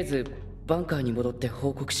とりあえずバンカーに戻って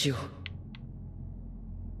報告しよ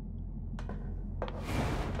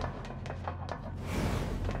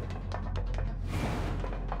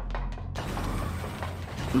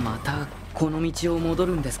う。またこの道を戻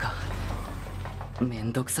るんですか。め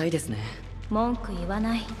んどくさいですね。文句言わ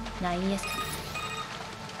ない 9S。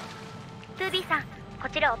 2B さん、こ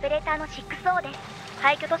ちらオペレーターの 6O です。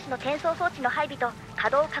廃墟都市の転送装置の配備と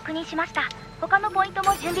稼働を確認しました。他のポイント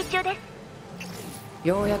も準備中です。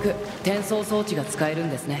ようやく転送装置が使えるん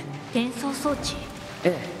ですね。転送装置？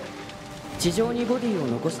ええ、地上にボディを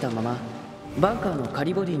残したままバンカーの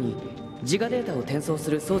仮ボディに自我データを転送す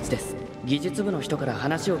る装置です。技術部の人から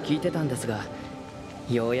話を聞いてたんですが、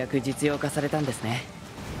ようやく実用化されたんですね。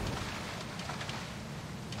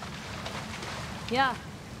やあ、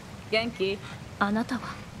元気？あなたは？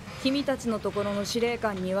君たちのところの司令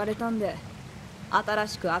官に言われたんで新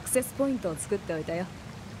しくアクセスポイントを作っておいたよ。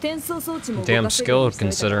転送装置も動 damn かせるよう skilled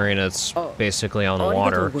にしておいたから。 considering it's basically on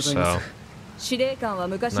water. So 司令官は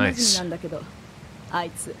昔なじみなんだけど、あ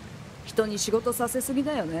いつ人に仕事させすぎ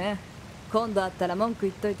だよね。今度会ったら文句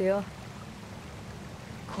言っといてよ。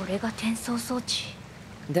これが転送装置？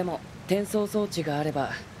でも転送装置があれ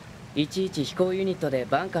ばいちいち飛行ユニットで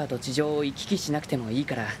バンカーと地上を行き来しなくてもいい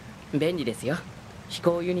から便利ですよ。飛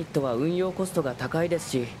行ユニットは運用コストが高いで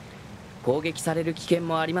すし、攻撃される危険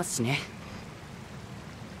もありますしね。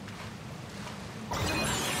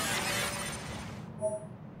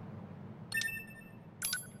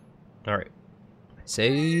all right,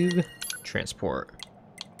 save, transport.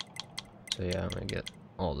 So yeah, I'm gonna get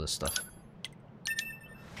all this stuff.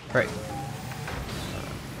 All right,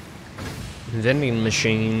 vending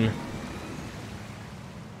machine.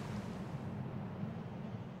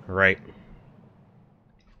 Right. .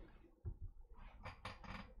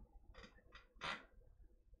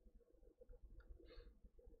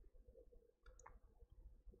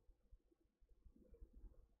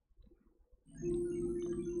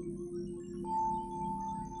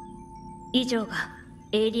以上が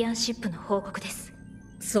エイリアンシップの報告です。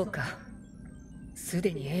そうか。す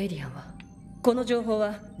でにエイリアンはこの情報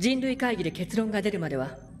は人類会議で結論が出るまで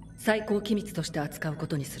は最高機密として扱うこ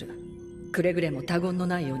とにする。くれぐれも他言の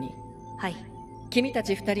ないように。はい。君た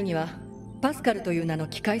ち二人にはパスカルという名の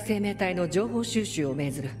機械生命体の情報収集を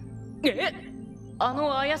命ずる。え、あ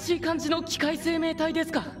の怪しい感じの機械生命体で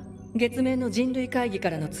すか？月面の人類会議か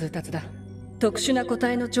らの通達だ。特殊な個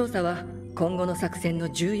体の調査は今後の作戦の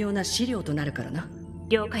重要な資料となるからな。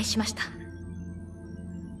了解しました。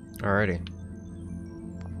 Alrighty.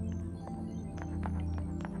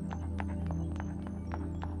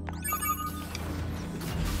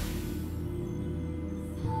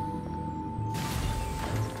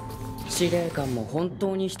 司令官も本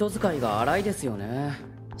当に人使いが荒いですよね。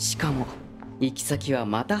しかも行き先は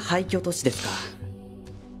また廃墟都市ですか。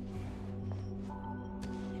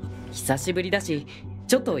久しぶりだし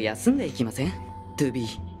ちょっと休んでいきません ?2B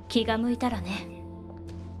気が向いたらね。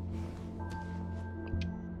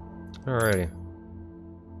Alrighty.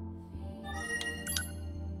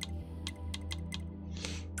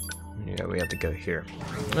 Yeah, we have to go here.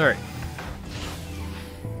 Alright.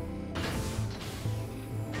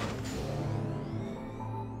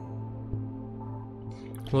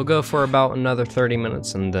 We'll go for about another 30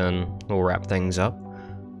 minutes and then we'll wrap things up.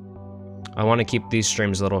 I want to keep these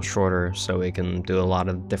streams a little shorter so we can do a lot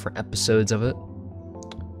of different episodes of it.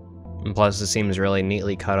 And plus it seems really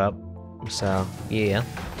neatly cut up, so yeah.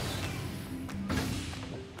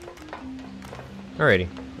 Alrighty.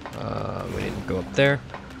 We need to go up there.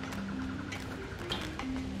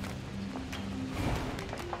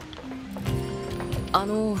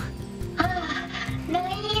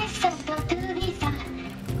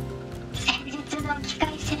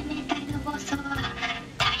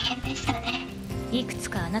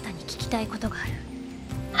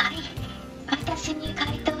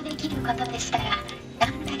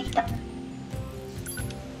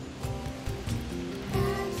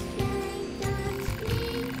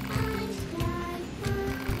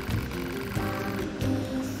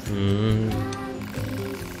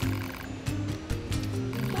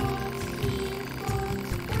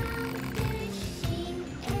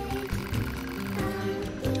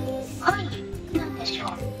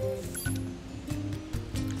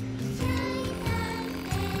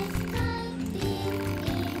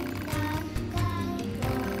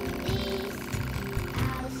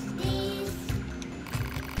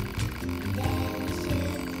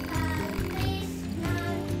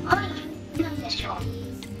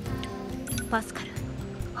パスカル。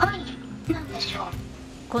はい、なんでしょう。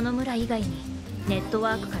この村以外にネット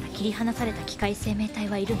ワークから切り離された機械生命体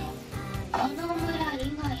はいるの？この村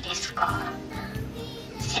以外ですか。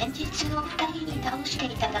先日お二人に倒してい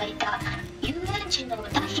ただいた遊園地の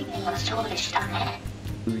歌姫がそうでしたね。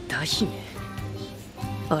歌姫？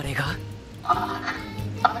あれが？あ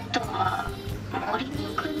とは森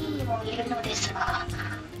の国にもいるのですが。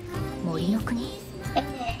森の国？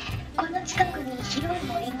この近くに広い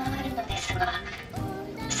森があるのですが、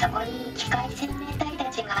そこに機械生命体た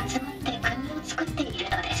ちが集まって国を作っている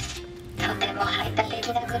のです。とても排他的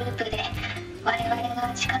なグループで我々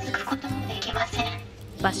が近づくこともできません。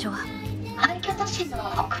場所は廃墟都市の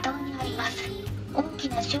北東にあります。大き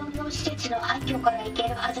な商業施設の廃墟から行け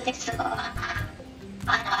るはずですが、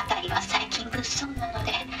あの辺りは最近物騒なの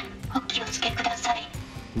でお気をつけください。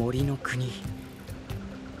森の国、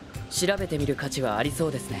調べてみる価値はありそ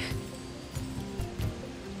うですね。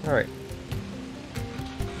Alright.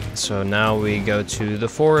 So now we go to the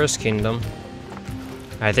Forest Kingdom.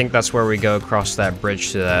 I think that's where we go across that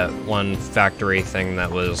bridge to that one factory thing that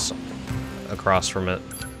was across from it.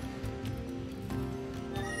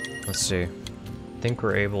 Let's see. I think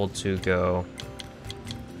we're able to go...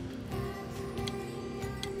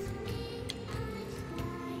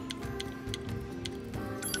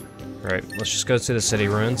 Alright, let's just go to the city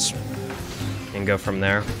ruins and go from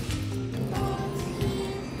there.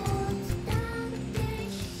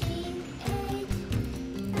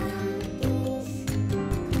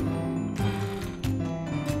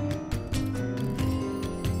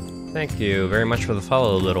 Thank you very much for the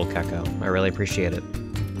follow, little Keko. I really appreciate it.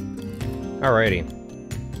 Alrighty.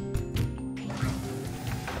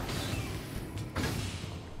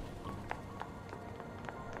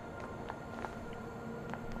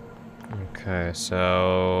 Okay,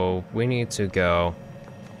 so we need to go.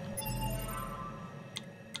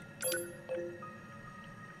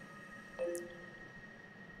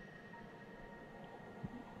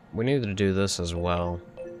 We need to do this as well.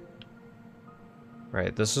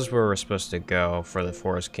 Right, this is where we're supposed to go for the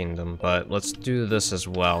Forest Kingdom, but let's do this as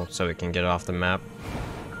well so we can get off the map.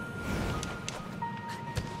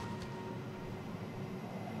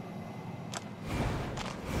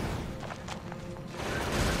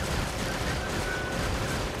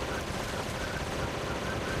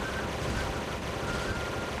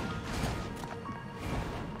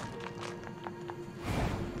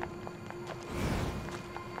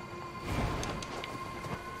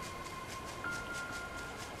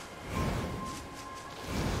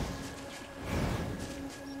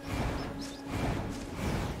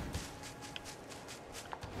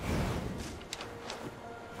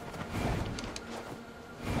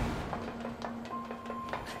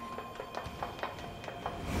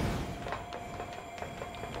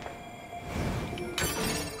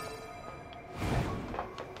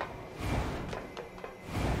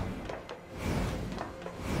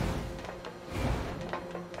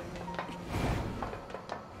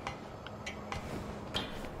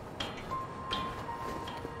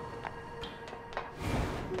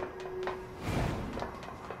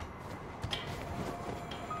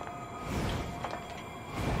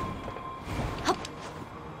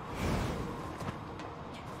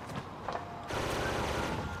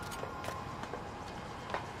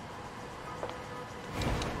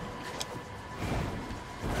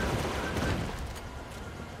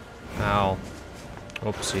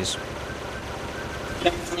 Whoopsies.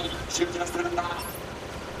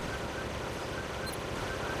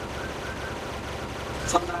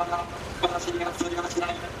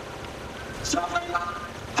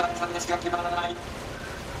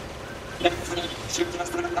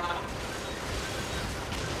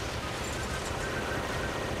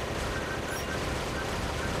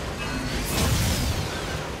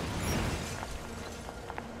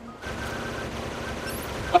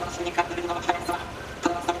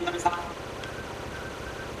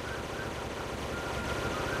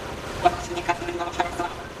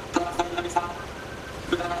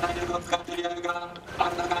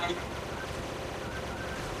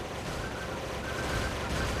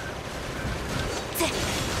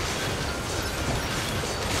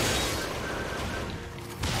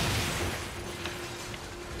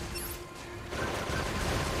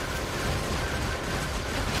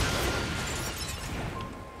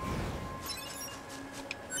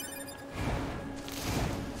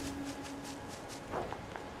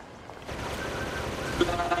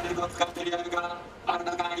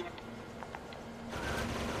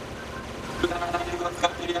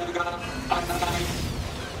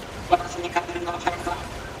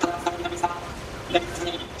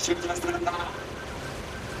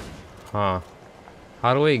 Huh.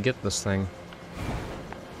 How do we get this thing?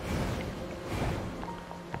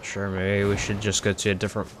 Sure, maybe we should just go to a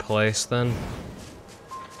different place then.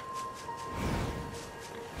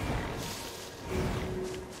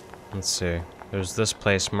 Let's see. There's this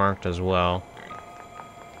place marked as well.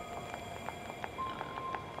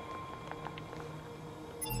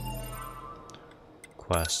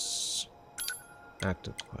 Quests.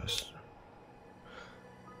 Active quests.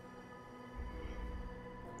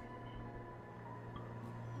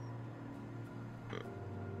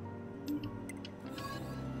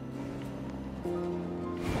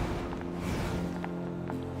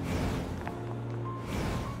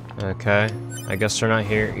 Okay, I guess they're not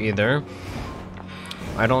here either.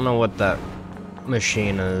 I don't know what that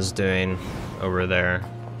machine is doing over there,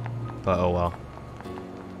 but oh well.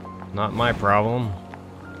 Not my problem.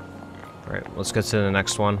 Alright, let's get to the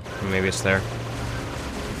next one. Maybe it's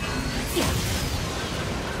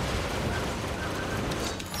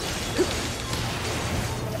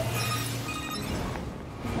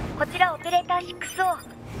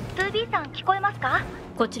さん聞こえますか？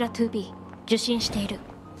こちら 2B 受信している。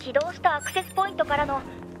起動したアクセスポイントからの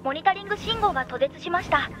モニタリング信号が途絶しまし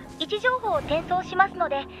た。位置情報を転送しますの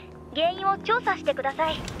で原因を調査してくださ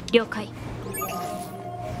い。了解。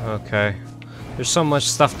Okay. There's so much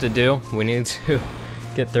stuff to do. We need to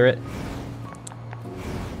get through it.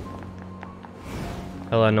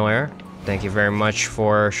 Hello, NieR. Thank you very much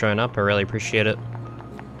for showing up. I really appreciate it.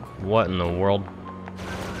 What in the world?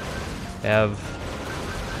 They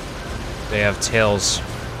have tails.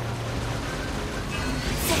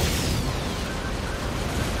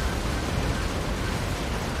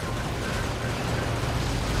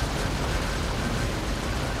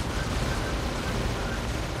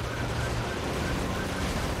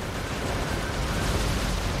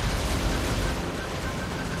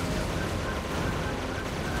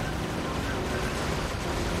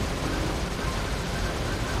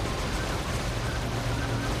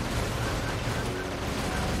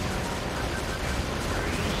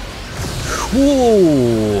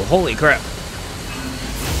 Whoa! Holy crap.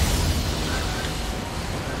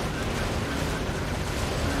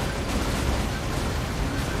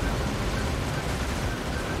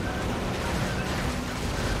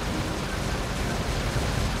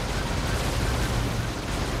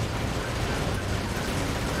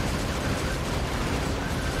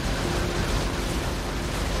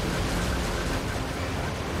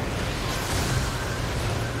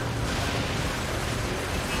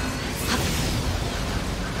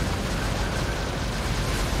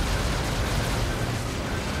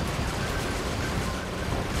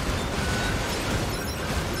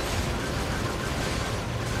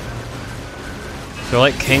 They're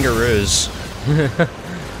like kangaroos.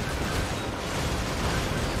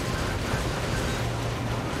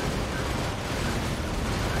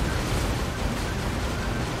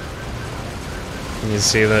 You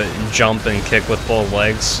see the jump and kick with both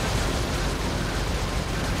legs.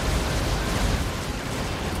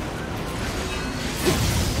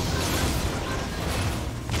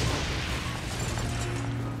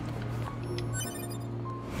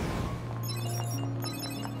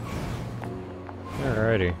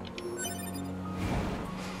 Alrighty.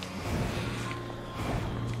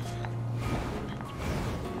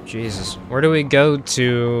 Jesus, where do we go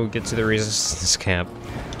to get to the resistance camp?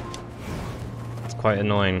 It's quite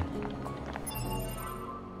annoying.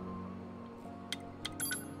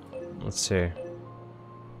 let's see.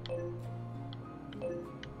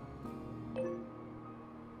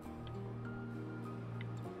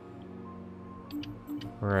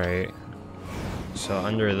 Right. So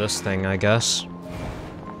under this thing, I guess.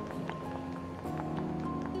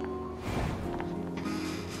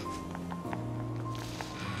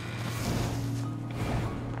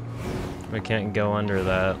 We can't go under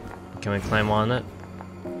that. Can we climb on it?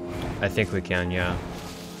 I think we can, yeah.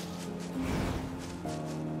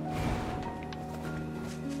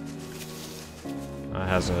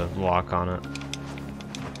 It has a lock on it.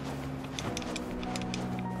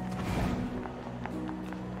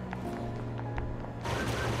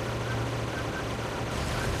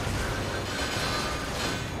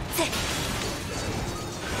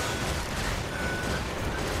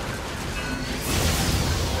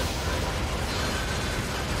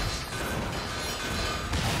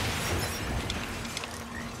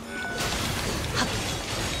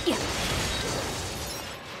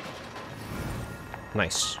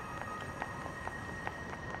 Nice.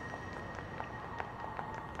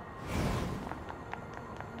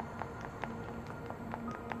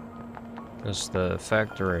 This is the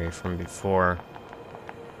factory from before.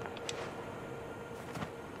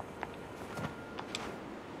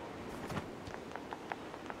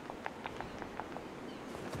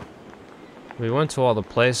 We went to all the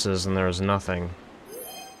places and there was nothing.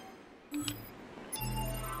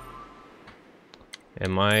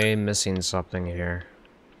 Am I missing something here?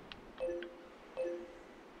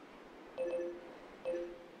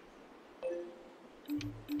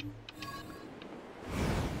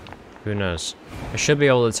 Who knows? I should be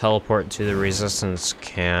able to teleport to the resistance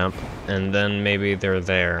camp, and then maybe they're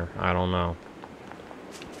there. I don't know.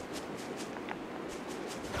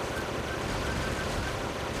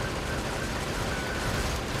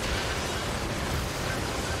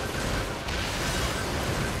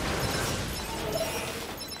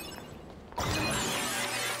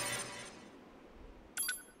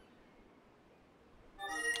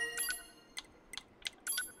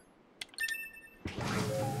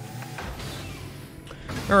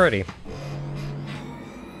 Alrighty.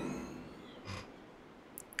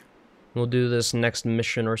 We'll do this next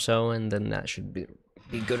mission or so, and then that should be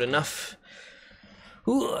good enough.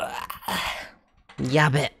 Ooh.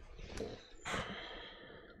 Yabbit.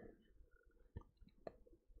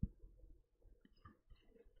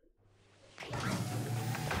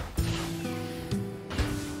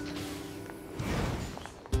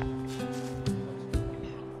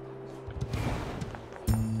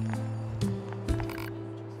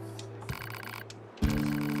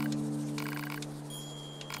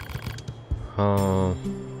 Oh.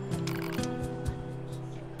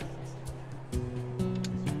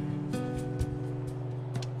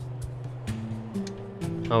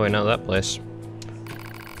 Oh wait, not that place.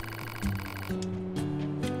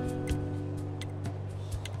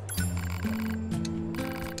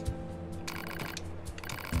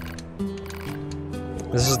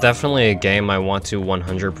 This is definitely a game I want to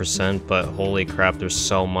 100%, but holy crap, there's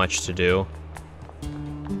so much to do.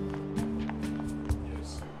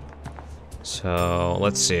 So,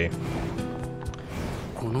 let's see.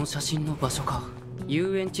 この写真の場所か。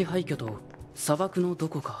遊園地廃墟と砂漠のど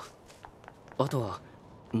こか。あとは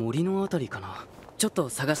森のあたりかな。ちょっと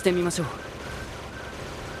探してみましょう。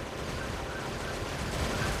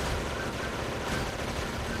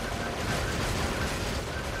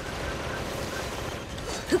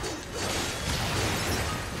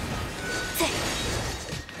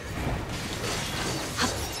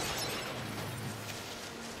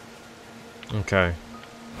Okay.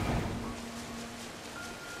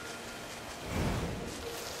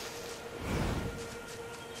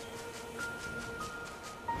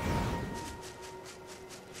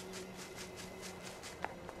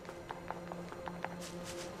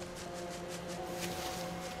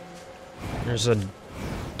 There's a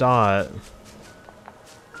dot.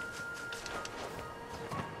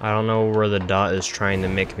 I don't know where the dot is trying to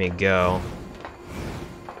make me go.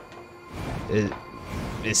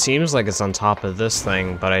 It seems like it's on top of this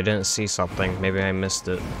thing, but I didn't see something. Maybe I missed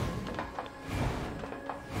it.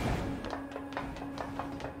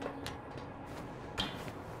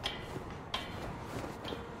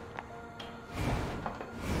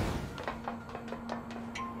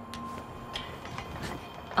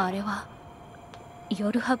 Oh,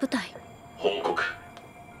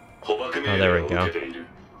 there we go.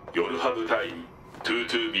 夜派部隊員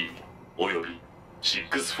 22B および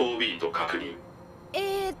 64B と確認。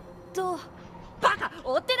バカ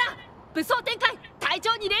追ってな。武装展開。隊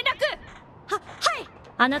長に連絡。はい。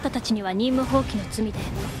あなたたちには任務放棄の罪で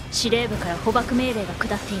司令部から捕獲命令が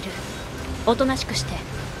下っている。おとなしくして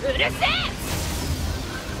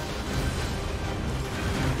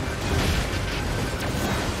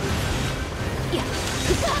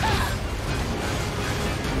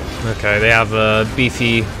Okay, they have a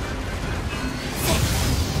beefy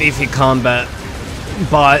combat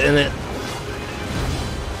bot in it.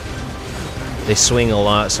 They swing a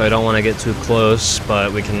lot, so I don't want to get too close,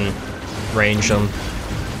 but we can range them.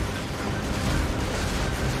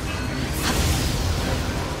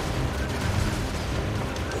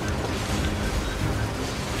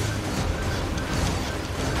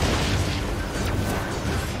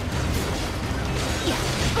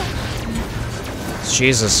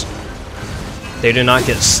 Jesus. They do not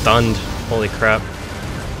get stunned. Holy crap.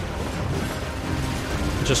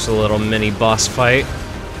 Just a little mini boss fight.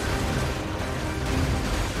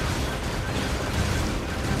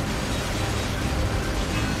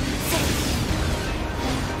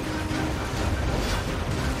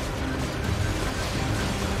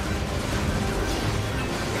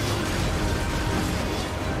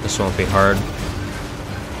 This won't be hard.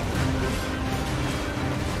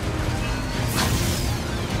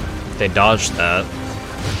 They dodged that.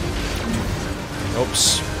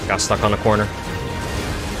 Oops, got stuck on a corner.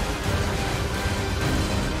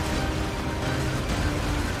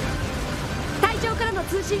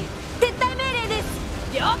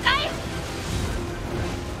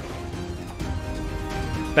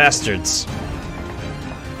 Bastards.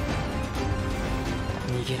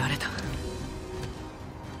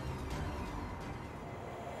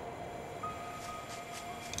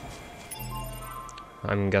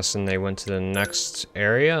 I'm guessing they went to the next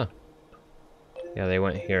area? Yeah, they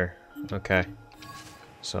went here. Okay.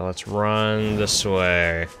 So let's run this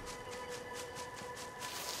way.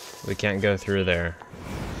 We can't go through there.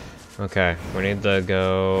 Okay, we need to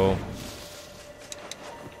go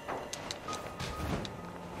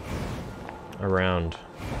around.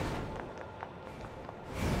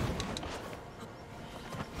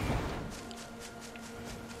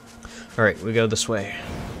 Alright, we go this way.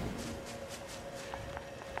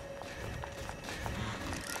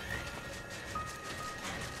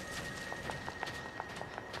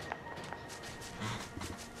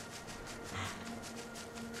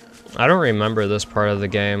 I don't remember this part of the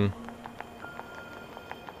game.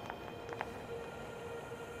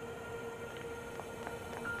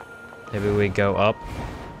 Maybe we go up.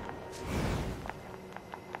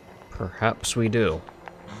 Perhaps we do.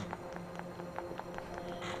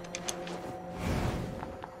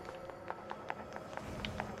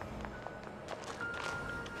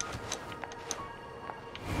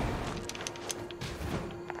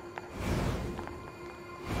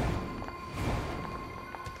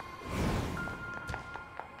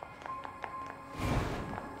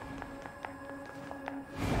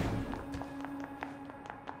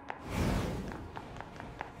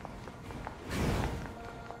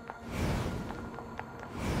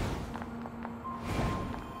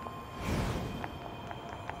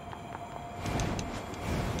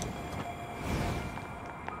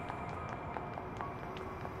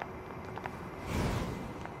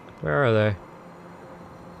 Where are they?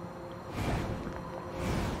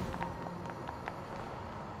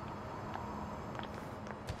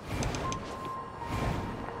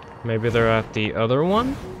 Maybe they're at the other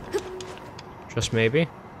one? Just maybe?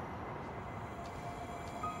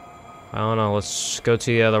 I don't know, let's go to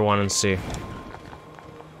the other one and see.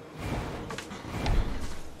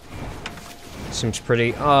 Seems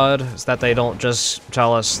pretty odd is that they don't just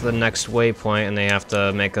tell us the next waypoint and they have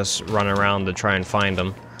to make us run around to try and find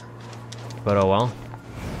them. But oh well.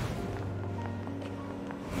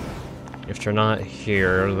 If they're not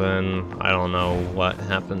here, then I don't know what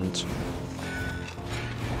happened.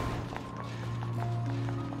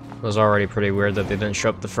 It was already pretty weird that they didn't show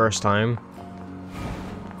up the first time.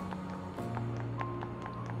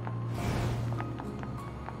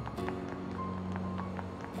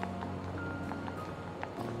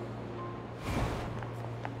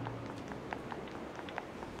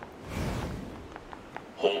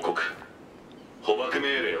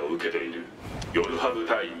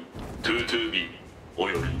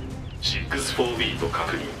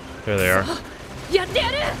 There they are.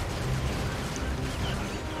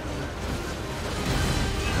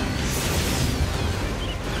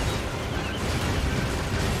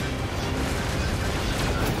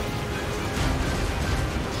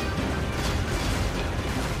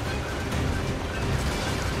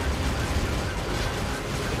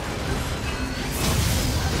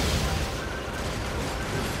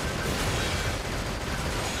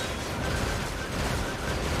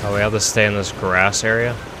 Oh, we have to stay in this grass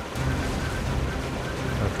area?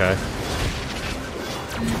 Okay.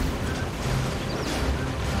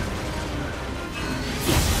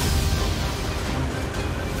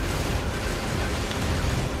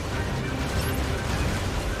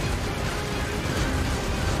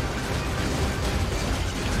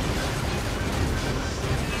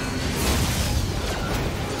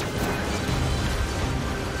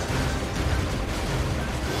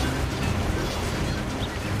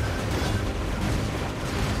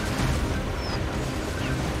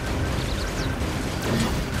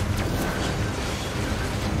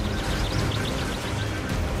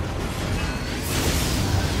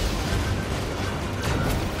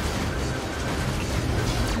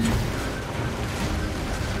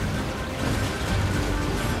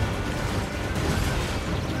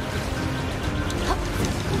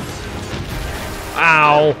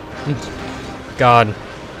 Ow! God.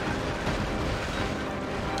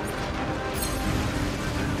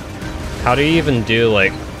 How do you even do,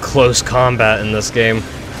 like, close combat in this game?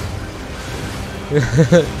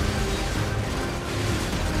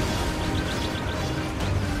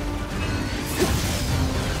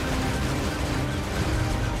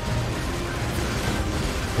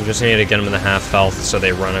 You just need to get them in the half health so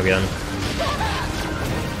they run again.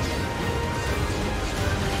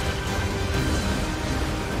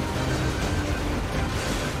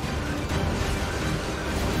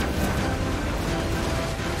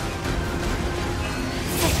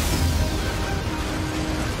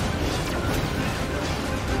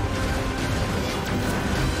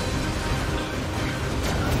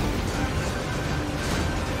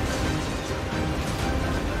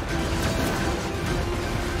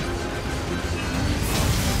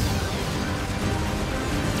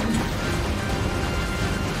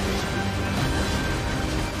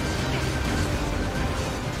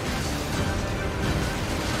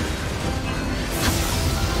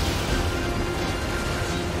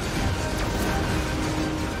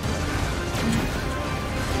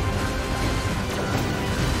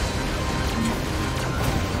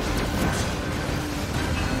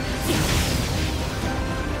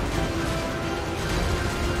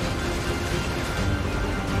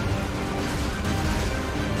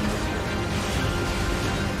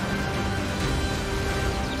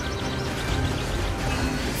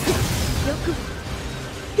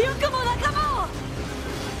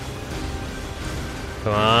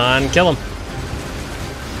 Come on, kill him.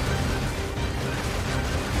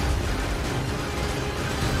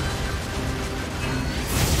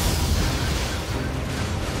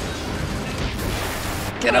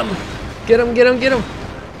 Get him! Get him, get him, get him!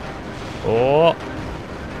 Oh!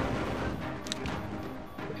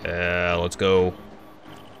 Yeah, let's go.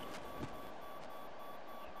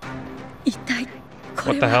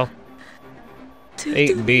 What the hell?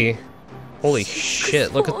 8B. Holy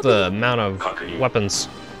shit, look at the amount of weapons.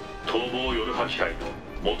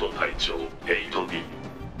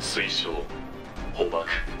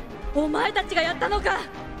 お前たちがやったのか。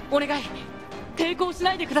お願い、抵抗し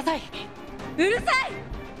ないでください。うるさい。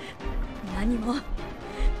何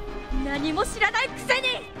も知らないくせに。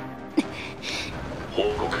報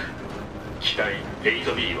告。機体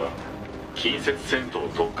 8B は近接戦闘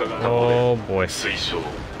特化型モデル推奨。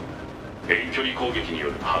遠距離攻撃によ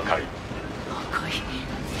る破壊。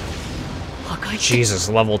Jesus,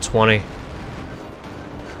 level 20.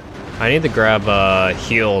 I need to grab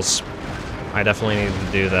heals. I definitely need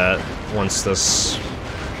to do that once this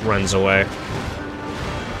runs away.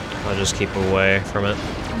 I'll just keep away from it.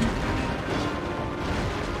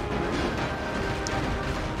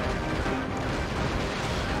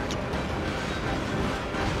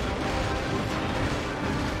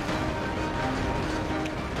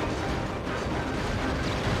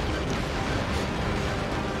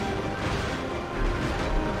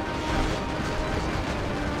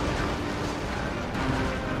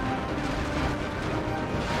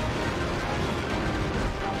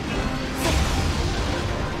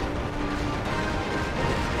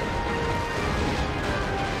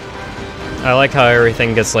 I like how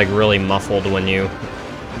everything gets like really muffled when you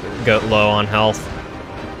go low on health.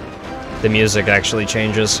 The music actually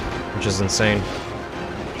changes, which is insane.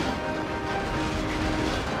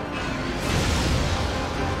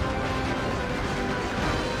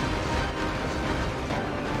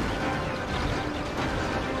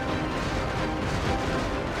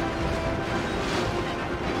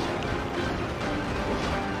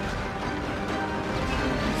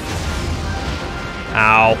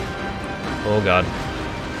 Ow. Oh god.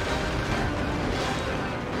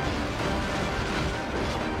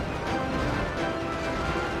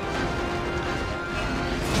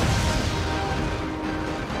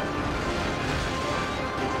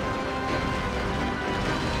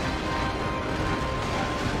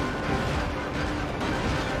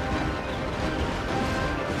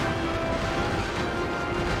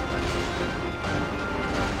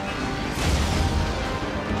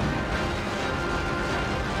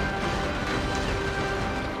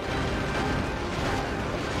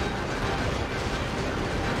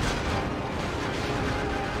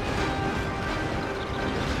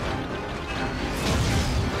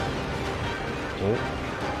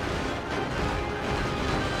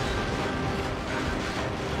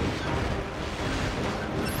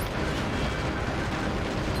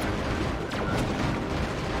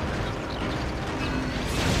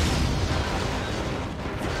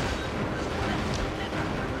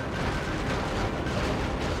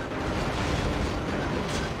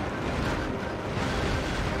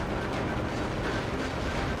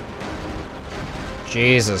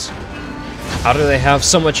 Jesus. How do they have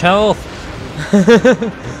so much health?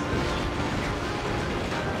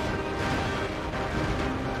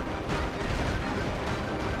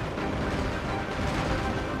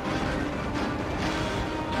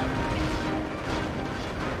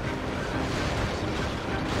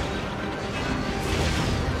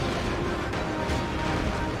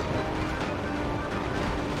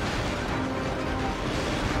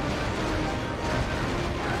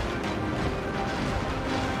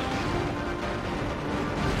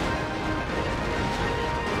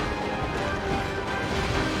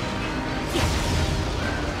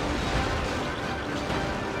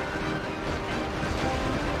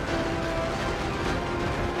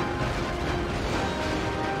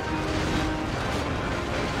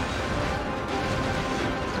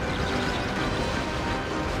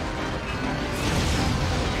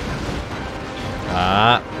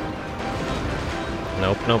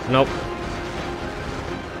 Nope, nope, nope.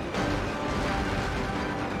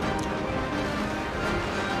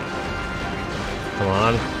 Come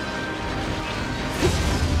on.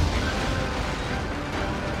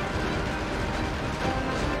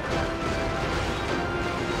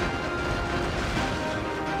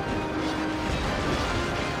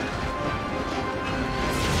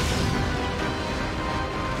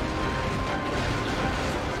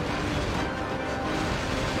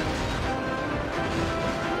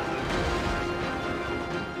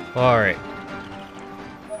 Alright.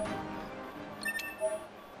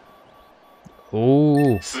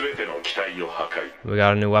 Ooh. We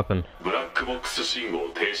got a new weapon.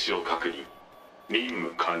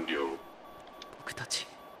 僕たち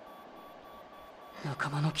仲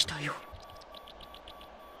間の機体を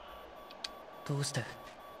どうして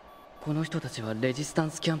この人たちはレジスタ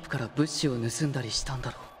ンスキャンプから物資を盗んだりしたん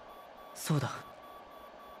だろう。そうだ、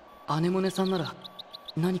アネモネさんなら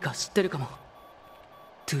何か知ってるかも。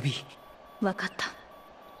2B 分かった。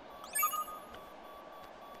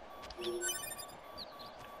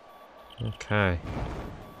Okay.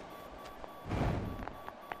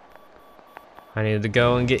 I need to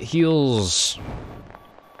go and get heals.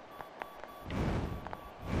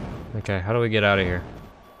 Okay, how do we get out of here?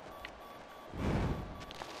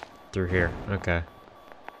 Through here. Okay.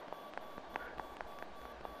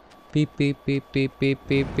 Beep beep beep beep beep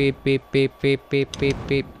beep beep beep beep beep beep beep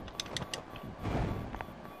beep.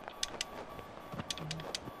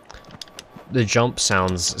 The jump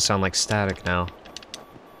sounds sound like static now.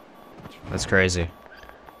 That's crazy.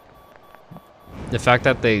 The fact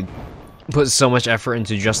that they put so much effort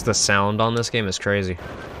into just the sound on this game is crazy.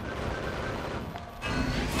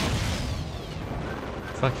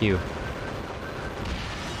 Fuck you.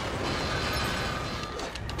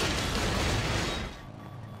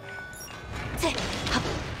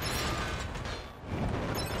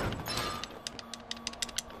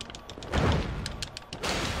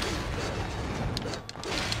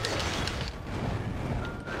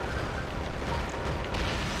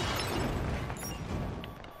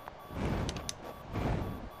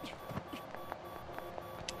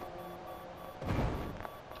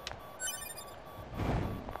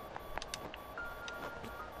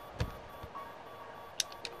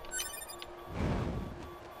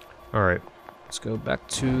 Alright, let's go back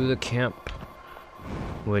to the camp,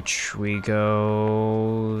 which we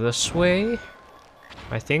go this way,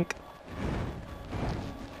 I think.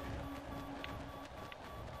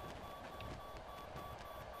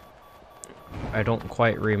 I don't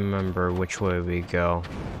quite remember which way we go.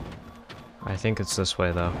 I think it's this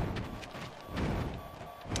way though.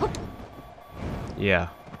 Yeah,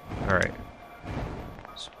 alright.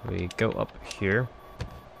 So we go up here.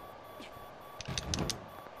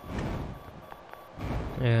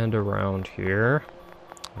 And around here.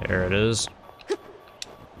 There it is.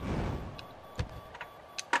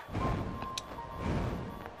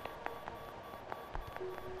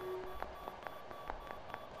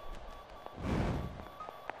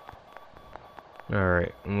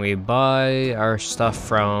 Alright, and we buy our stuff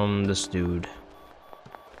from this dude.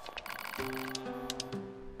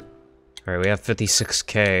 Alright, we have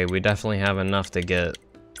 56k. We definitely have enough to get,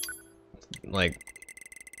 like,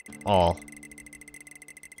 all.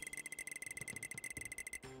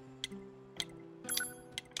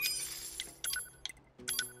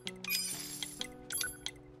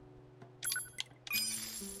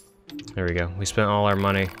 There we go. We spent all our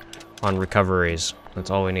money on recoveries.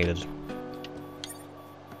 That's all we needed.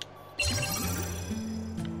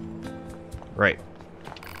 Right.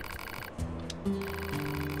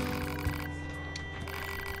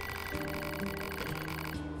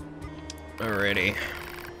 Alrighty.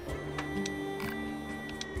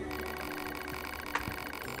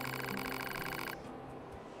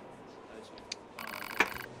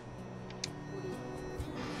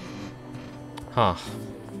 Huh.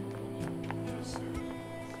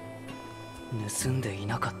 盗んでい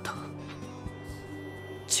なかった。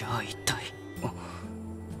じゃあ一体。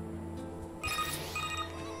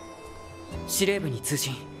司令部に通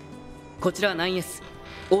信。こちら 9S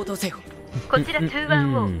応答せよ。こちら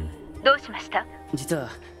210どうしました？実は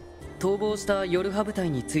逃亡したヨルハ部隊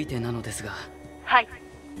についてなのですが。はい、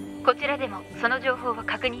こちらでもその情報を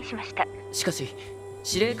確認しました。しかし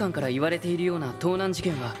司令官から言われているような盗難事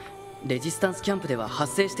件はレジスタンスキャンプでは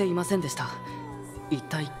発生していませんでした。一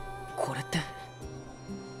体これって。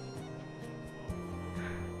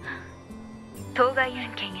当該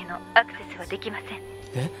案件へのアクセスはできません。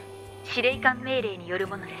え？司令官命令による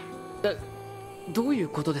ものです。どういう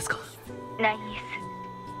ことですか？ 9S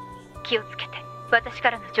気をつけて。私か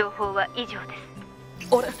らの情報は以上で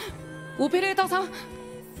す。あれ、オペレーターさん、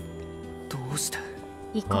どうして？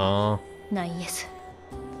行こう、9S。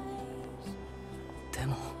で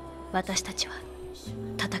も私たちは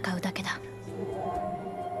戦うだけだ。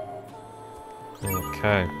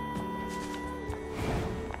 Okay.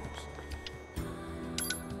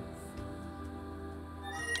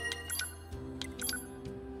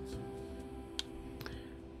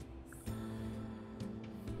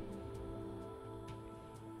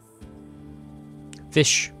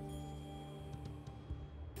 Fish.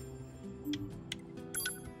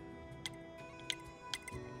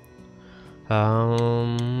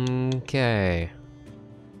 Okay.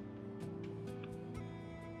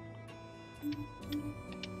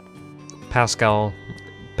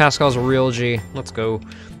 Pascal's a real G. Let's go.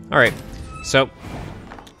 Alright, so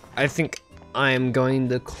I think I'm going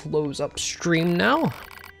to close up stream now.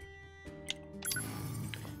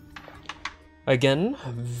 Again,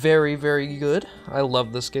 very, very good. I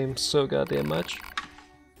love this game so goddamn much.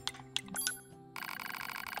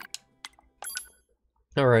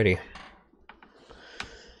 Alrighty.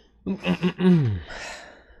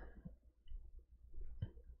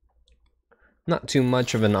 Not too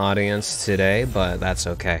much of an audience today, but that's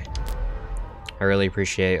okay. I really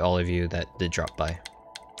appreciate all of you that did drop by.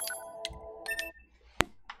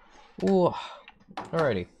 Ooh.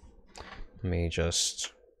 Alrighty. Let me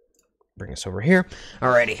just bring us over here.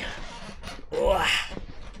 Alrighty. Ooh.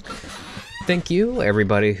 Thank you,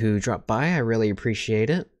 everybody who dropped by. I really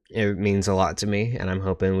appreciate it. It means a lot to me, and I'm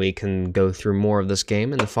hoping we can go through more of this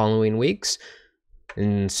game in the following weeks.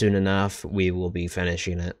 And soon enough, we will be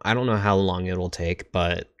finishing it. I don't know how long it'll take,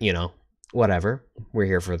 but, you know, whatever. We're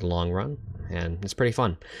here for the long run, and it's pretty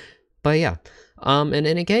fun. But yeah, in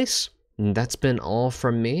any case, that's been all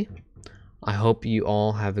from me. I hope you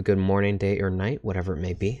all have a good morning, day, or night, whatever it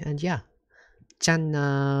may be. And yeah,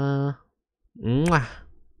 Channa. Mwah.